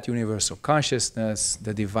term that universal consciousness,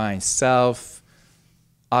 the divine self,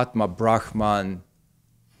 Atma, Brahman,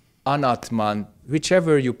 Anatman,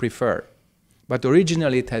 whichever you prefer. But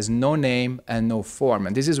originally it has no name and no form,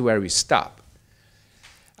 and this is where we stop.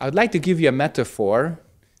 I would like to give you a metaphor,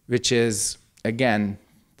 which is, again,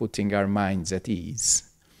 putting our minds at ease.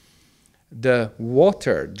 The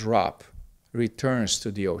water drop returns to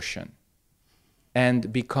the ocean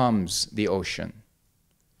and becomes the ocean.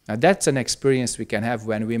 Now that's an experience we can have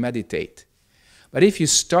when we meditate. But if you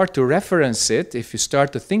start to reference it, if you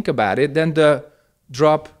start to think about it, then the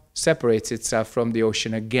drop separates itself from the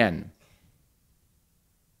ocean again.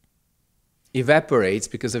 Evaporates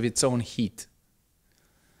because of its own heat.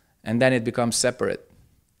 And then it becomes separate.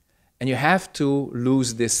 And you have to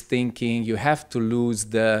lose this thinking, you have to lose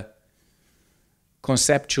the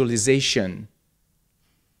conceptualization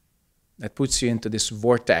that puts you into this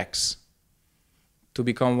vortex to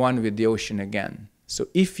become one with the ocean again. So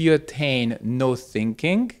if you attain no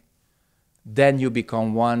thinking, then you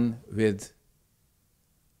become one with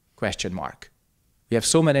question mark. We have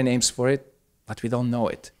so many names for it, but we don't know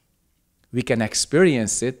it. We can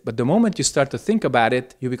experience it, but the moment you start to think about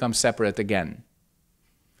it, you become separate again.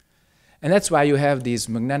 And that's why you have these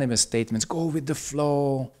magnanimous statements, go with the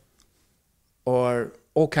flow, or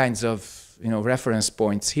all kinds of reference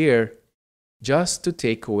points here, just to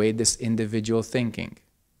take away this individual thinking.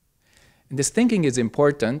 And this thinking is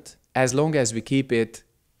important as long as we keep it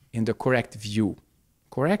in the correct view.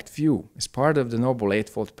 Correct view is part of the Noble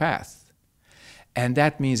Eightfold Path. And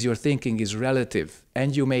that means your thinking is relative,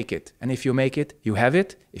 and you make it. And if you make it, you have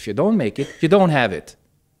it. If you don't make it, you don't have it.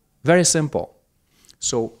 Very simple.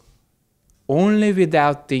 So only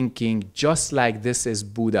without thinking, just like this is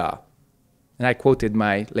Buddha. And I quoted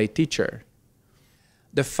my late teacher.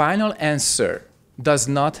 The final answer does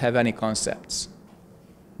not have any concepts.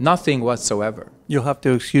 Nothing whatsoever. You'll have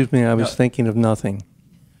to excuse me, I was thinking of nothing.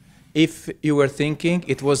 If you were thinking,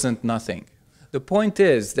 it wasn't nothing. The point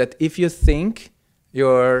is that if you think,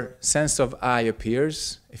 your sense of I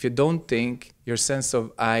appears. If you don't think, your sense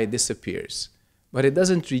of I disappears. But it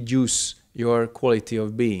doesn't reduce your quality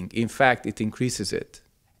of being. In fact, it increases it.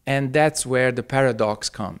 And that's where the paradox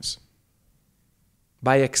comes.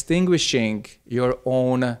 By extinguishing your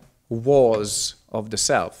own walls of the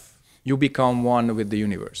self, you become one with the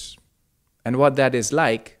universe. And what that is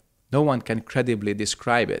like, no one can credibly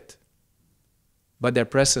describe it. But their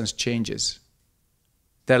presence changes.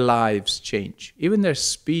 Their lives change. Even their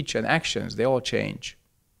speech and actions, they all change.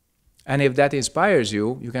 And if that inspires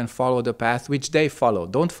you, you can follow the path which they follow.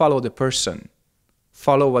 Don't follow the person.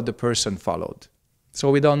 Follow what the person followed. So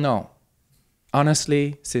we don't know.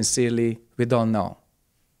 Honestly, sincerely, we don't know.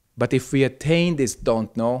 But if we attain this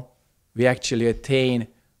don't know, we actually attain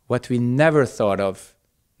what we never thought of,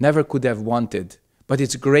 never could have wanted, but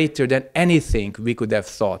it's greater than anything we could have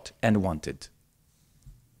thought and wanted.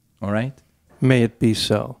 All right? May it be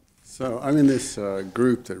so. So I'm in this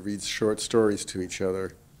group that reads short stories to each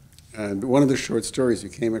other. And one of the short stories we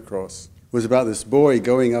came across was about this boy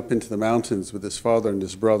going up into the mountains with his father and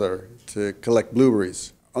his brother to collect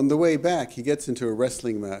blueberries. On the way back, he gets into a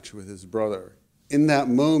wrestling match with his brother. In that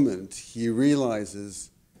moment, he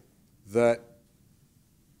realizes that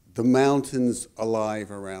the mountain's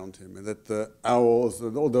alive around him, and that the owls,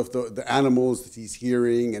 the animals that he's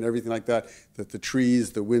hearing and everything like that, that the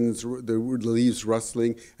trees, the winds, the leaves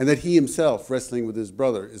rustling, and that he himself, wrestling with his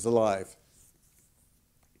brother, is alive.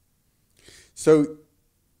 So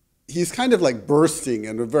he's kind of like bursting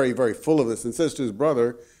and very, very full of this, and says to his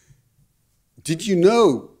brother, "Did you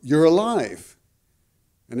know you're alive?"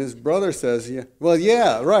 And his brother says, "Yeah, well,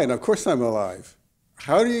 yeah, right, of course I'm alive."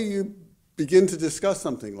 How do you begin to discuss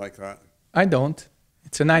something like that? I don't.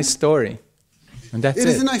 It's a nice story, and that's it. It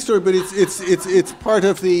is a nice story, but it's part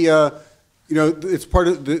of the it's part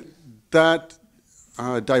of that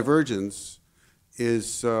divergence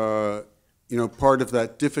is part of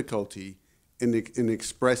that difficulty in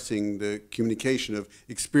expressing the communication of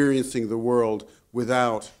experiencing the world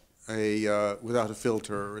without a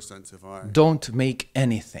filter or a sense of I. Don't make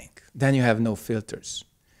anything. Then you have no filters.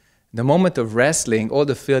 The moment of wrestling, all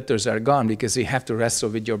the filters are gone because you have to wrestle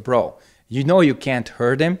with your bro. You know you can't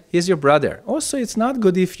hurt him. He's your brother. Also, it's not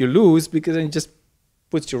good if you lose because it just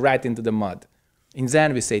puts you right into the mud. In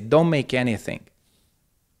Zen, we say, don't make anything.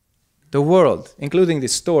 The world, including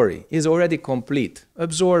this story, is already complete.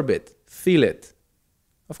 Absorb it. Feel it.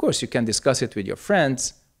 Of course, you can discuss it with your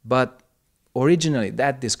friends, but originally,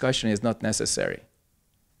 that discussion is not necessary.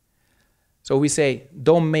 So we say,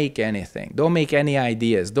 don't make anything. Don't make any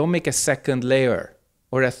ideas. Don't make a second layer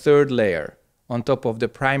or a third layer on top of the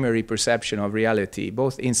primary perception of reality,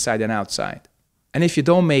 both inside and outside. And if you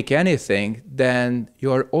don't make anything, then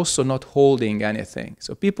you're also not holding anything.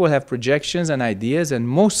 So people have projections and ideas, and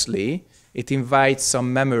mostly it invites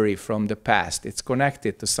some memory from the past. It's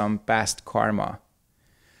connected to some past karma.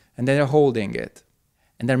 And then they're holding it.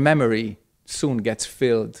 And their memory soon gets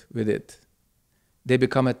filled with it. They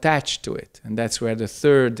become attached to it. And that's where the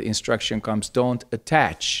third instruction comes, don't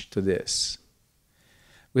attach to this.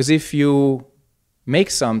 Because if you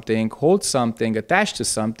make something, hold something, attach to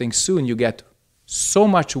something, soon you get so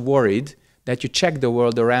much worried that you check the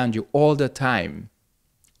world around you all the time.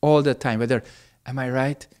 All the time. Whether, am I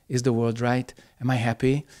right? Is the world right? Am I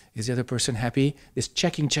happy? Is the other person happy? This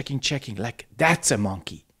checking, like that's a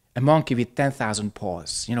monkey. A monkey with 10,000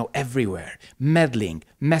 paws, everywhere. Meddling,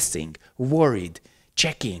 messing, worried,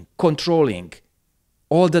 checking, controlling,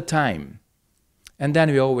 all the time. And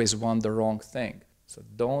then we always want the wrong thing. So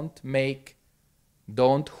don't make,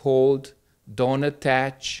 don't hold, don't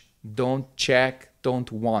attach, don't check,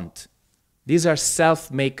 don't want. These are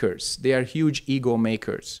self-makers. They are huge ego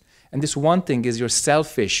makers. And this wanting is your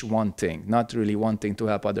selfish wanting, not really wanting to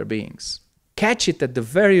help other beings. Catch it at the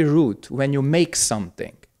very root when you make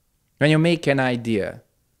something, when you make an idea.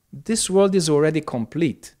 This world is already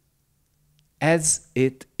complete, as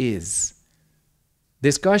it is.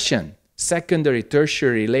 Discussion, secondary,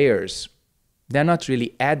 tertiary layers, they're not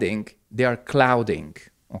really adding, they are clouding,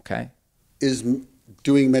 okay? Is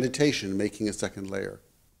doing meditation making a second layer?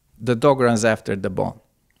 The dog runs after the bone.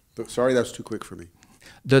 Sorry, that was too quick for me.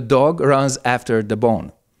 The dog runs after the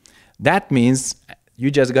bone. That means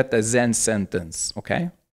you just got a Zen sentence,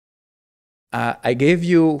 okay? I gave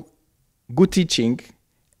you good teaching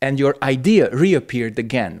and your idea reappeared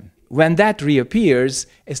again. When that reappears,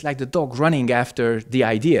 it's like the dog running after the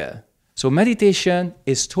idea. So meditation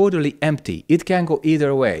is totally empty. It can go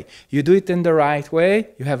either way. You do it in the right way,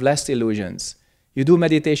 you have less illusions. You do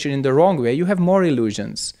meditation in the wrong way, you have more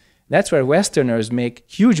illusions. That's where Westerners make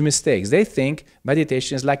huge mistakes. They think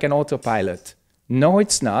meditation is like an autopilot. No,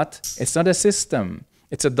 it's not. It's not a system.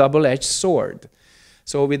 It's a double-edged sword.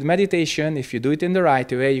 So with meditation, if you do it in the right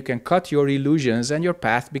way, you can cut your illusions and your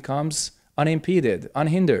path becomes unimpeded,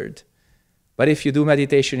 unhindered. But if you do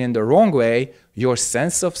meditation in the wrong way, your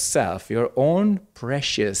sense of self, your own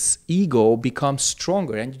precious ego becomes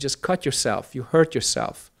stronger and you just cut yourself, you hurt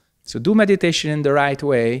yourself. So do meditation in the right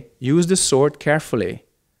way, use the sword carefully.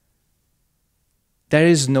 There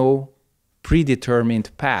is no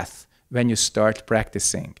predetermined path when you start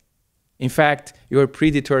practicing. In fact, your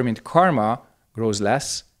predetermined karma grows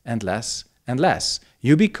less and less and less.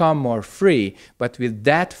 You become more free, but with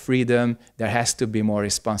that freedom, there has to be more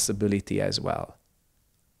responsibility as well.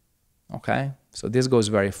 Okay? So this goes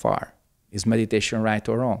very far. Is meditation right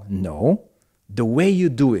or wrong? No. The way you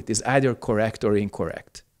do it is either correct or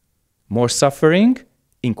incorrect. More suffering?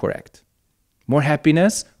 Incorrect. More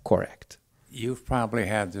happiness? Correct. You've probably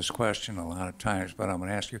had this question a lot of times, but I'm going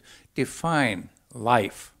to ask you, define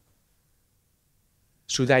life.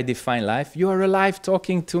 Should I define life? You are alive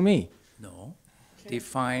talking to me. No.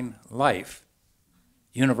 Define life.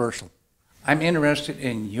 Universal. I'm interested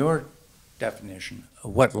in your definition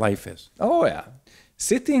of what life is. Oh, yeah.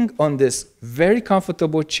 Sitting on this very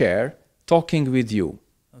comfortable chair, talking with you.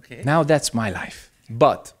 Okay. Now that's my life.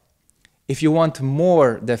 But if you want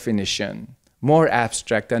more definition, more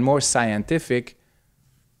abstract and more scientific,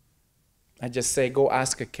 I just say, go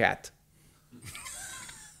ask a cat.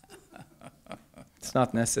 It's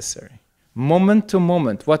not necessary. Moment to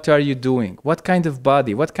moment, what are you doing? What kind of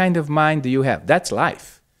body, what kind of mind do you have? That's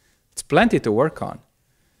life. It's plenty to work on.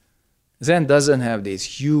 Zen doesn't have these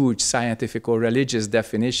huge scientific or religious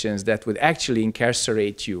definitions that would actually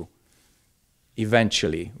incarcerate you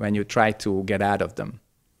eventually when you try to get out of them.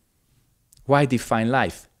 Why define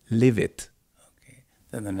life? Live it.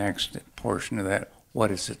 Then the next portion of that,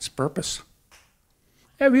 what is its purpose?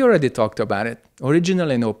 Yeah, we already talked about it.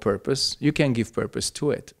 Originally no purpose. You can give purpose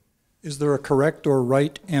to it. Is there a correct or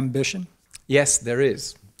right ambition? Yes, there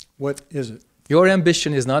is. What is it? Your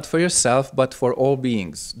ambition is not for yourself, but for all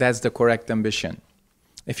beings. That's the correct ambition.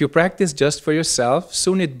 If you practice just for yourself,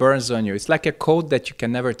 soon it burns on you. It's like a coat that you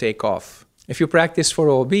can never take off. If you practice for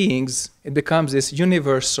all beings, it becomes this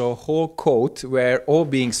universal whole coat where all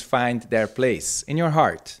beings find their place in your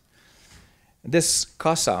heart. This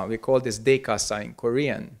kasa, we call this dekasa in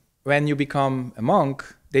Korean. When you become a monk,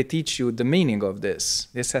 they teach you the meaning of this.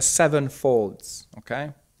 This has 7 folds,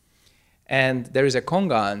 okay? And there is a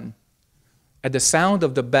Kongan. At the sound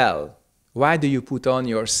of the bell, why do you put on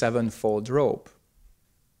your 7-fold robe?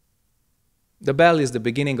 The bell is the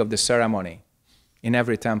beginning of the ceremony in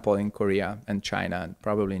every temple in Korea and China and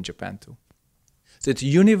probably in Japan too. So it's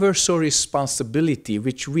universal responsibility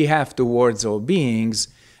which we have towards all beings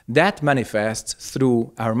that manifests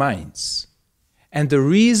through our minds. And the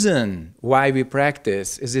reason why we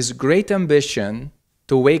practice is this great ambition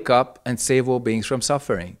to wake up and save all beings from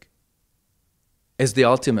suffering. It's the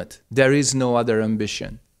ultimate. There is no other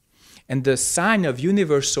ambition. And the sign of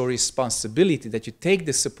universal responsibility that you take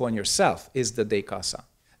this upon yourself is the dekasa.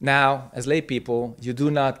 Now, as lay people, you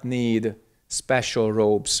do not need special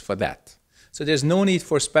robes for that. So there's no need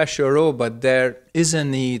for special robe, but there is a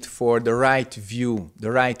need for the right view,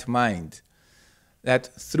 the right mind. that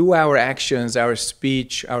through our actions, our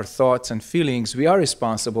speech, our thoughts and feelings, we are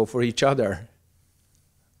responsible for each other.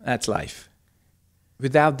 That's life.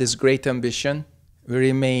 Without this great ambition, we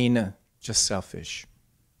remain just selfish,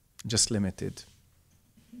 just limited.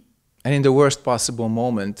 And in the worst possible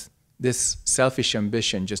moment, this selfish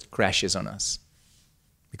ambition just crashes on us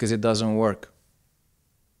because it doesn't work.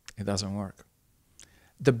 It doesn't work.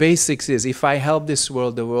 The basics is, if I help this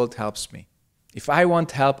world, the world helps me. If I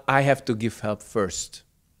want help, I have to give help first.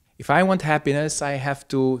 If I want happiness, I have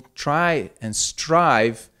to try and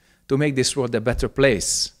strive to make this world a better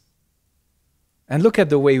place. And look at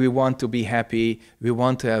the way we want to be happy. We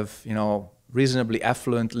want to have, reasonably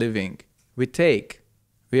affluent living. We take,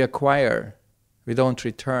 we acquire, we don't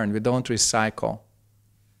return, we don't recycle.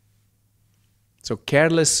 So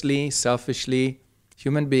carelessly, selfishly,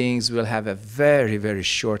 human beings will have a very, very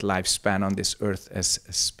short lifespan on this earth as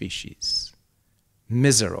a species.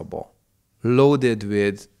 Miserable, loaded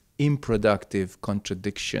with unproductive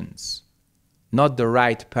contradictions. Not the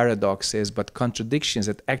right paradoxes, but contradictions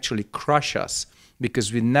that actually crush us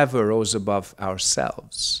because we never rose above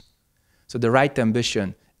ourselves. So the right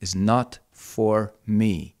ambition is not for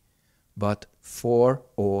me, but for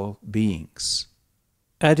all beings.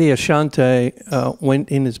 Adi Ashante went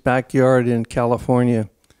in his backyard in California,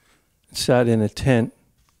 sat in a tent,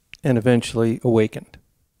 and eventually awakened.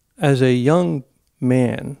 As a young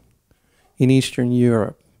man in Eastern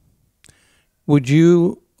Europe, would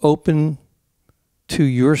you open to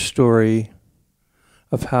your story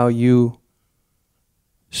of how you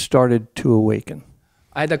started to awaken?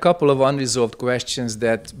 I had a couple of unresolved questions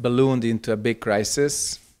that ballooned into a big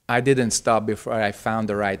crisis. I didn't stop before I found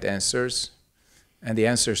the right answers. And the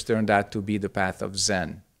answers turned out to be the path of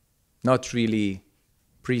Zen. Not really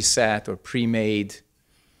preset or pre-made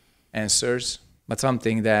answers, but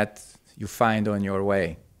something that you find on your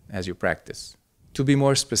way as you practice. To be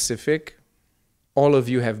more specific, all of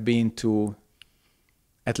you have been to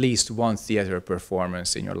at least one theater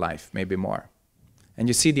performance in your life, maybe more. And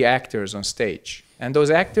you see the actors on stage. And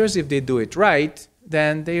those actors, if they do it right,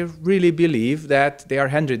 then they really believe that they are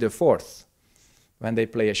Henry IV when they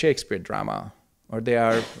play a Shakespeare drama, or they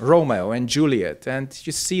are Romeo and Juliet. And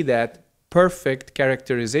you see that perfect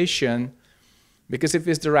characterization, because if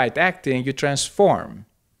it's the right acting, you transform.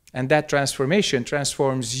 And that transformation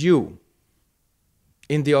transforms you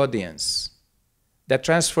in the audience. That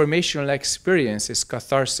transformational experience is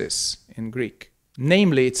catharsis in Greek.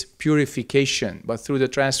 Namely, it's purification. But through the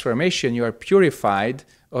transformation, you are purified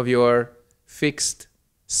of your fixed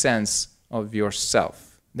sense of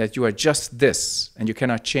yourself, that you are just this and you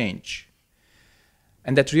cannot change.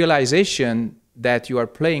 And that realization that you are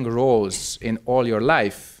playing roles in all your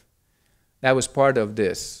life, that was part of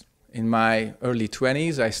this. In my early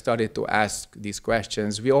 20s, I started to ask these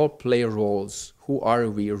questions. We all play roles. Who are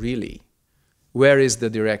we really? Where is the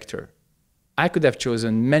director? I could have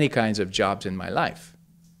chosen many kinds of jobs in my life,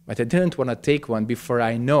 but I didn't want to take one before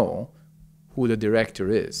I know who the director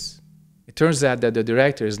is. It turns out that the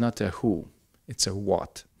director is not a who, it's a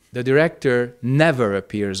what. The director never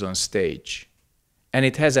appears on stage. And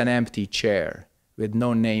it has an empty chair with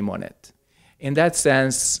no name on it. In that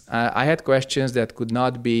sense, I had questions that could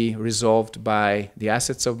not be resolved by the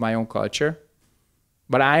assets of my own culture.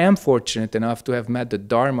 But I am fortunate enough to have met the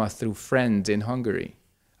Dharma through friends in Hungary.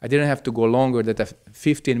 I didn't have to go longer than a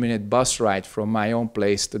 15-minute bus ride from my own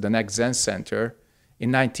place to the next Zen center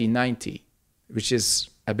in 1990, which is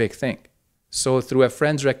a big thing. So through a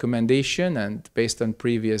friend's recommendation and based on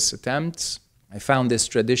previous attempts, I found this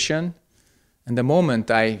tradition. And the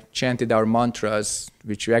moment I chanted our mantras,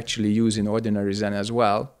 which we actually use in ordinary Zen as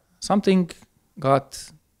well, something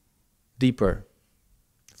got deeper,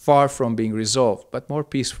 far from being resolved, but more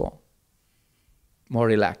peaceful, more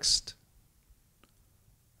relaxed.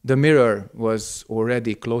 The mirror was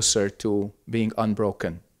already closer to being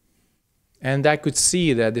unbroken. And I could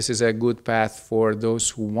see that this is a good path for those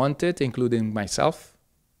who want it, including myself.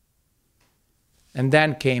 And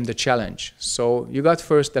then came the challenge. So you got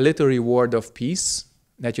first a little reward of peace,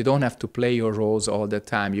 that you don't have to play your roles all the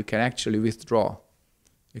time. You can actually withdraw.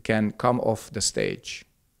 You can come off the stage.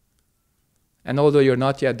 And although you're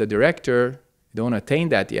not yet the director, you don't attain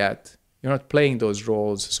that yet, you're not playing those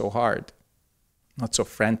roles so hard, not so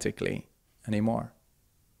frantically anymore.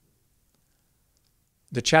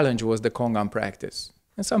 The challenge was the Kongan practice.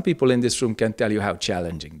 And some people in this room can tell you how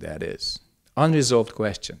challenging that is. Unresolved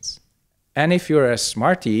questions. And if you're a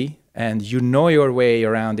smarty and you know your way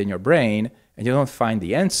around in your brain and you don't find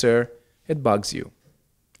the answer, it bugs you.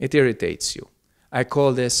 It irritates you. I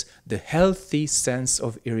call this the healthy sense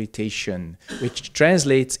of irritation, which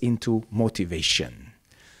translates into motivation.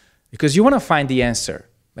 Because you want to find the answer.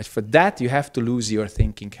 But for that, you have to lose your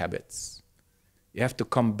thinking habits. You have to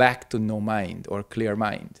come back to no mind or clear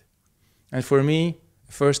mind. And for me,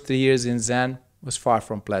 the first 3 years in Zen was far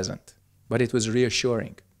from pleasant, but it was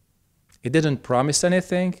reassuring. It didn't promise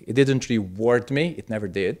anything. It didn't reward me. It never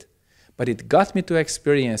did. But it got me to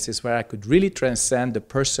experiences where I could really transcend the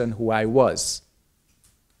person who I was.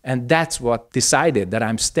 And that's what decided that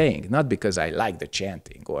I'm staying, not because I like the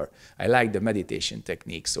chanting or I like the meditation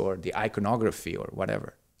techniques or the iconography or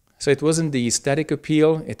whatever. So it wasn't the aesthetic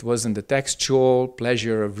appeal, it wasn't the textual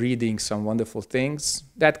pleasure of reading some wonderful things.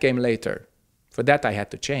 That came later. For that I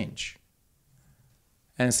had to change.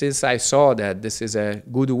 And since I saw that this is a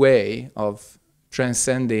good way of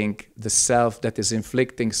transcending the self that is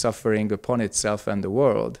inflicting suffering upon itself and the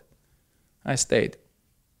world, I stayed.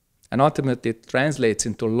 And ultimately it translates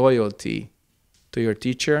into loyalty to your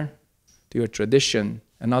teacher, to your tradition,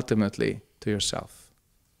 and ultimately to yourself.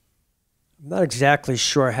 I'm not exactly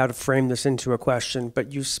sure how to frame this into a question,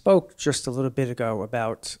 but you spoke just a little bit ago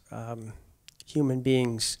about human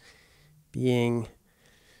beings being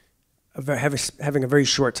having a very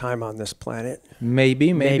short time on this planet.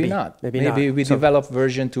 Maybe not. Maybe we develop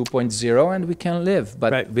version 2.0 and we can live.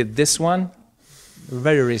 But right. With this one,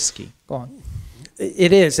 very risky. Go on.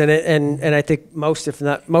 It is, and I think most, if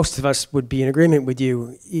not most of us, would be in agreement with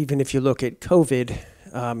you. Even if you look at COVID,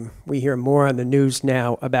 we hear more on the news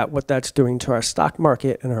now about what that's doing to our stock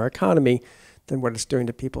market and our economy than what it's doing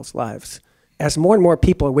to people's lives. As more and more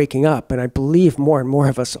people are waking up, and I believe more and more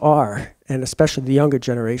of us are, and especially the younger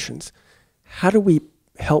generations, how do we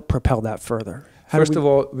help propel that further? First of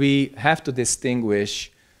all, we have to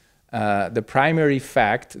distinguish the primary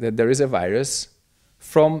fact that there is a virus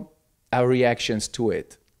from our reactions to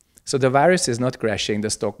it. So the virus is not crashing the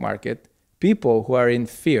stock market. People who are in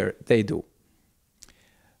fear, they do.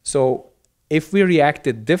 So if we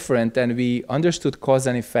reacted different and we understood cause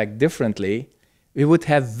and effect differently, we would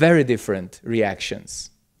have very different reactions.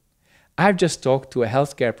 I've just talked to a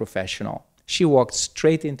healthcare professional. She walked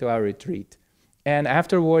straight into our retreat. And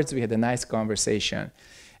afterwards, we had a nice conversation.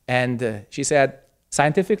 And she said,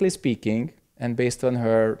 scientifically speaking, and based on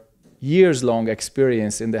her years-long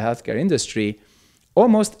experience in the healthcare industry,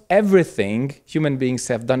 almost everything human beings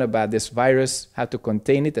have done about this virus, how to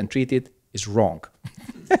contain it and treat it, is wrong.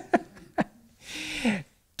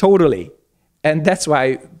 Totally. And that's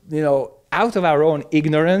why, out of our own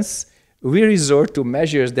ignorance, we resort to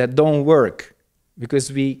measures that don't work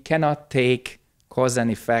because we cannot take cause and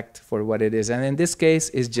effect for what it is. And in this case,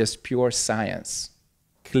 it's just pure science,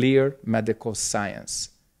 clear medical science.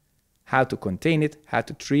 How to contain it, how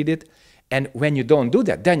to treat it. And when you don't do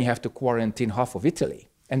that, then you have to quarantine half of Italy.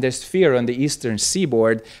 And there's fear on the eastern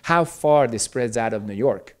seaboard, how far this spreads out of New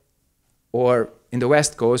York. Or in the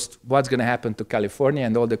West Coast, what's going to happen to California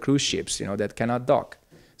and all the cruise ships, that cannot dock.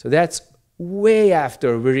 So that's way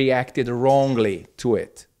after we reacted wrongly to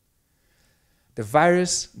it. The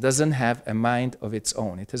virus doesn't have a mind of its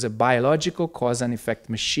own. It is a biological cause and effect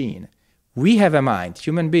machine. We have a mind,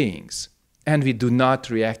 human beings, and we do not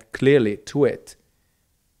react clearly to it.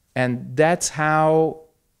 And that's how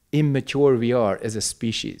immature we are as a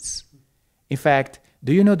species. In fact,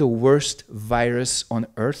 do you know the worst virus on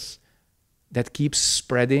Earth that keeps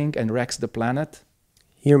spreading and wrecks the planet?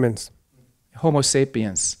 Humans. Homo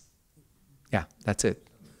sapiens. Yeah, that's it.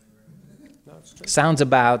 Sounds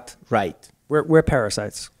about right. We're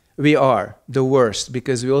parasites. We are the worst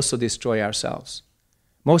because we also destroy ourselves.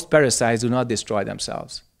 Most parasites do not destroy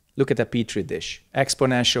themselves. Look at a petri dish,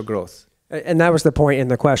 exponential growth. And that was the point in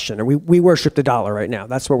the question. We worship the dollar right now.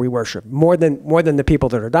 That's what we worship. More than the people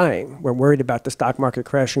that are dying. We're worried about the stock market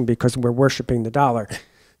crashing because we're worshiping the dollar.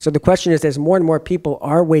 So the question is, as more and more people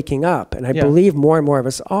are waking up, and I believe more and more of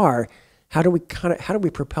us are, how do we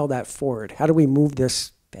propel that forward? How do we move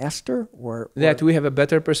this faster? Or that we have a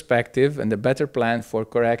better perspective and a better plan for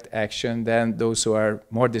correct action than those who are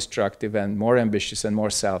more destructive and more ambitious and more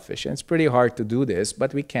selfish. And it's pretty hard to do this,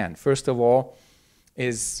 but we can. First of all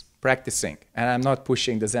is practicing, and I'm not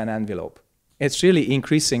pushing the Zen envelope. It's really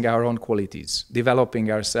increasing our own qualities, developing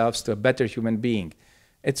ourselves to a better human being.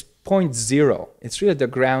 It's 0.0. It's really the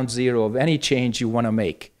ground zero of any change you want to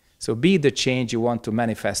make. So be the change you want to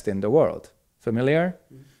manifest in the world. Familiar?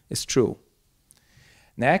 Mm-hmm. It's true.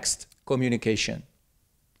 Next, communication.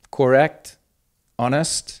 Correct,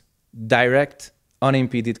 honest, direct,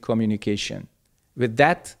 unimpeded communication. With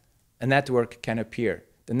that, a network can appear.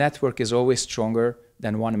 The network is always stronger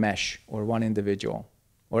than one mesh or one individual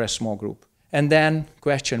or a small group. And then,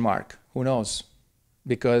 question mark, who knows?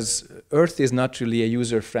 Because Earth is not really a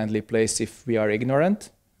user-friendly place if we are ignorant,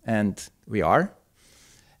 and we are.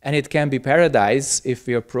 And it can be paradise if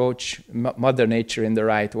we approach Mother Nature in the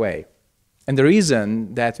right way. And the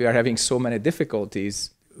reason that we are having so many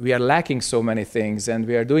difficulties, we are lacking so many things, and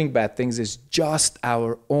we are doing bad things is just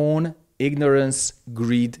our own ignorance,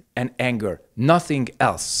 greed, and anger. Nothing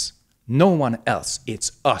else. No one else.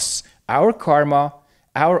 It's us. Our karma,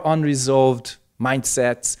 our unresolved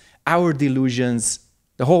mindsets, our delusions,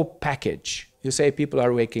 the whole package. You say people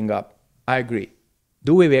are waking up. I agree.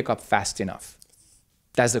 Do we wake up fast enough?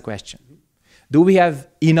 That's the question. Do we have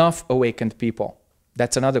enough awakened people?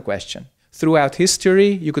 That's another question. Throughout history,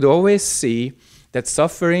 you could always see that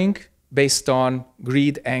suffering based on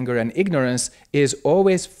greed, anger, and ignorance is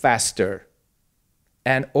always faster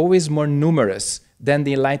and always more numerous than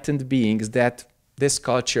the enlightened beings that this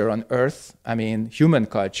culture on earth, I mean human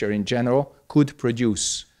culture in general, could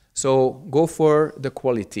produce. So go for the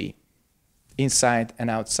quality, inside and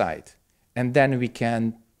outside. And then we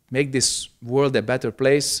can make this world a better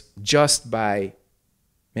place just by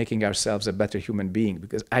making ourselves a better human being,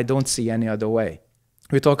 because I don't see any other way.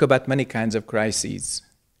 We talk about many kinds of crises.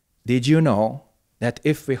 Did you know that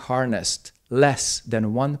if we harnessed less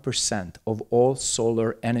than 1% of all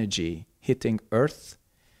solar energy hitting Earth,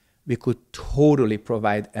 we could totally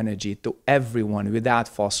provide energy to everyone without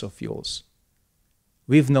fossil fuels?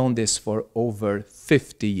 We've known this for over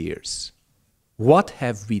 50 years. What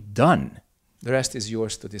have we done? The rest is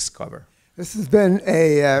yours to discover. This has been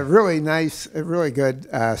a really nice, a really good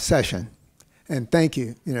session. And thank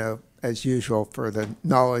you, as usual, for the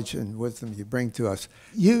knowledge and wisdom you bring to us.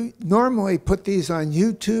 You normally put these on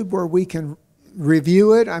YouTube where we can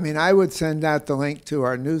review it. I mean, I would send out the link to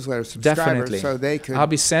our newsletter subscribers. Definitely. So they could. I'll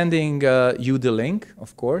be sending you the link,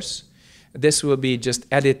 of course. This will be just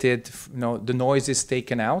edited, the noise is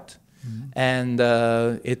taken out. Mm-hmm. And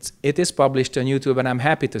it is published on YouTube, and I'm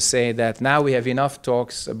happy to say that now we have enough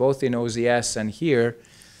talks, both in OZS and here,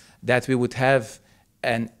 that we would have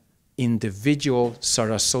an individual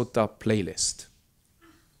Sarasota playlist.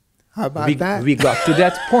 How about that? We got to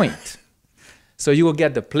that point. So you will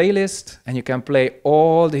get the playlist, and you can play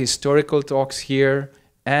all the historical talks here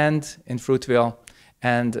and in Fruitville.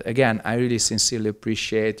 And again, I really sincerely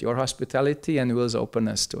appreciate your hospitality and Will's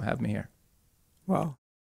openness to have me here. Well,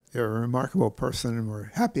 you're a remarkable person, and we're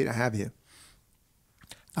happy to have you.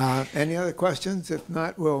 Any other questions? If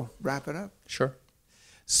not, we'll wrap it up. Sure.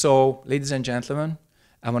 So, ladies and gentlemen,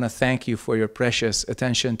 I want to thank you for your precious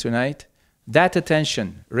attention tonight. That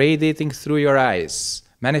attention radiating through your eyes,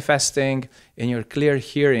 manifesting in your clear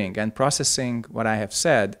hearing and processing what I have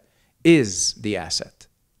said is the asset.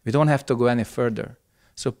 We don't have to go any further.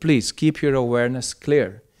 So please keep your awareness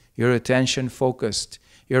clear, your attention focused,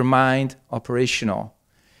 your mind operational.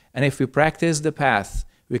 And if we practice the path,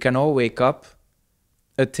 we can all wake up,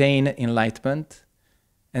 attain enlightenment,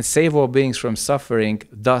 and save all beings from suffering,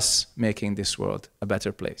 thus making this world a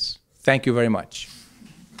better place. Thank you very much.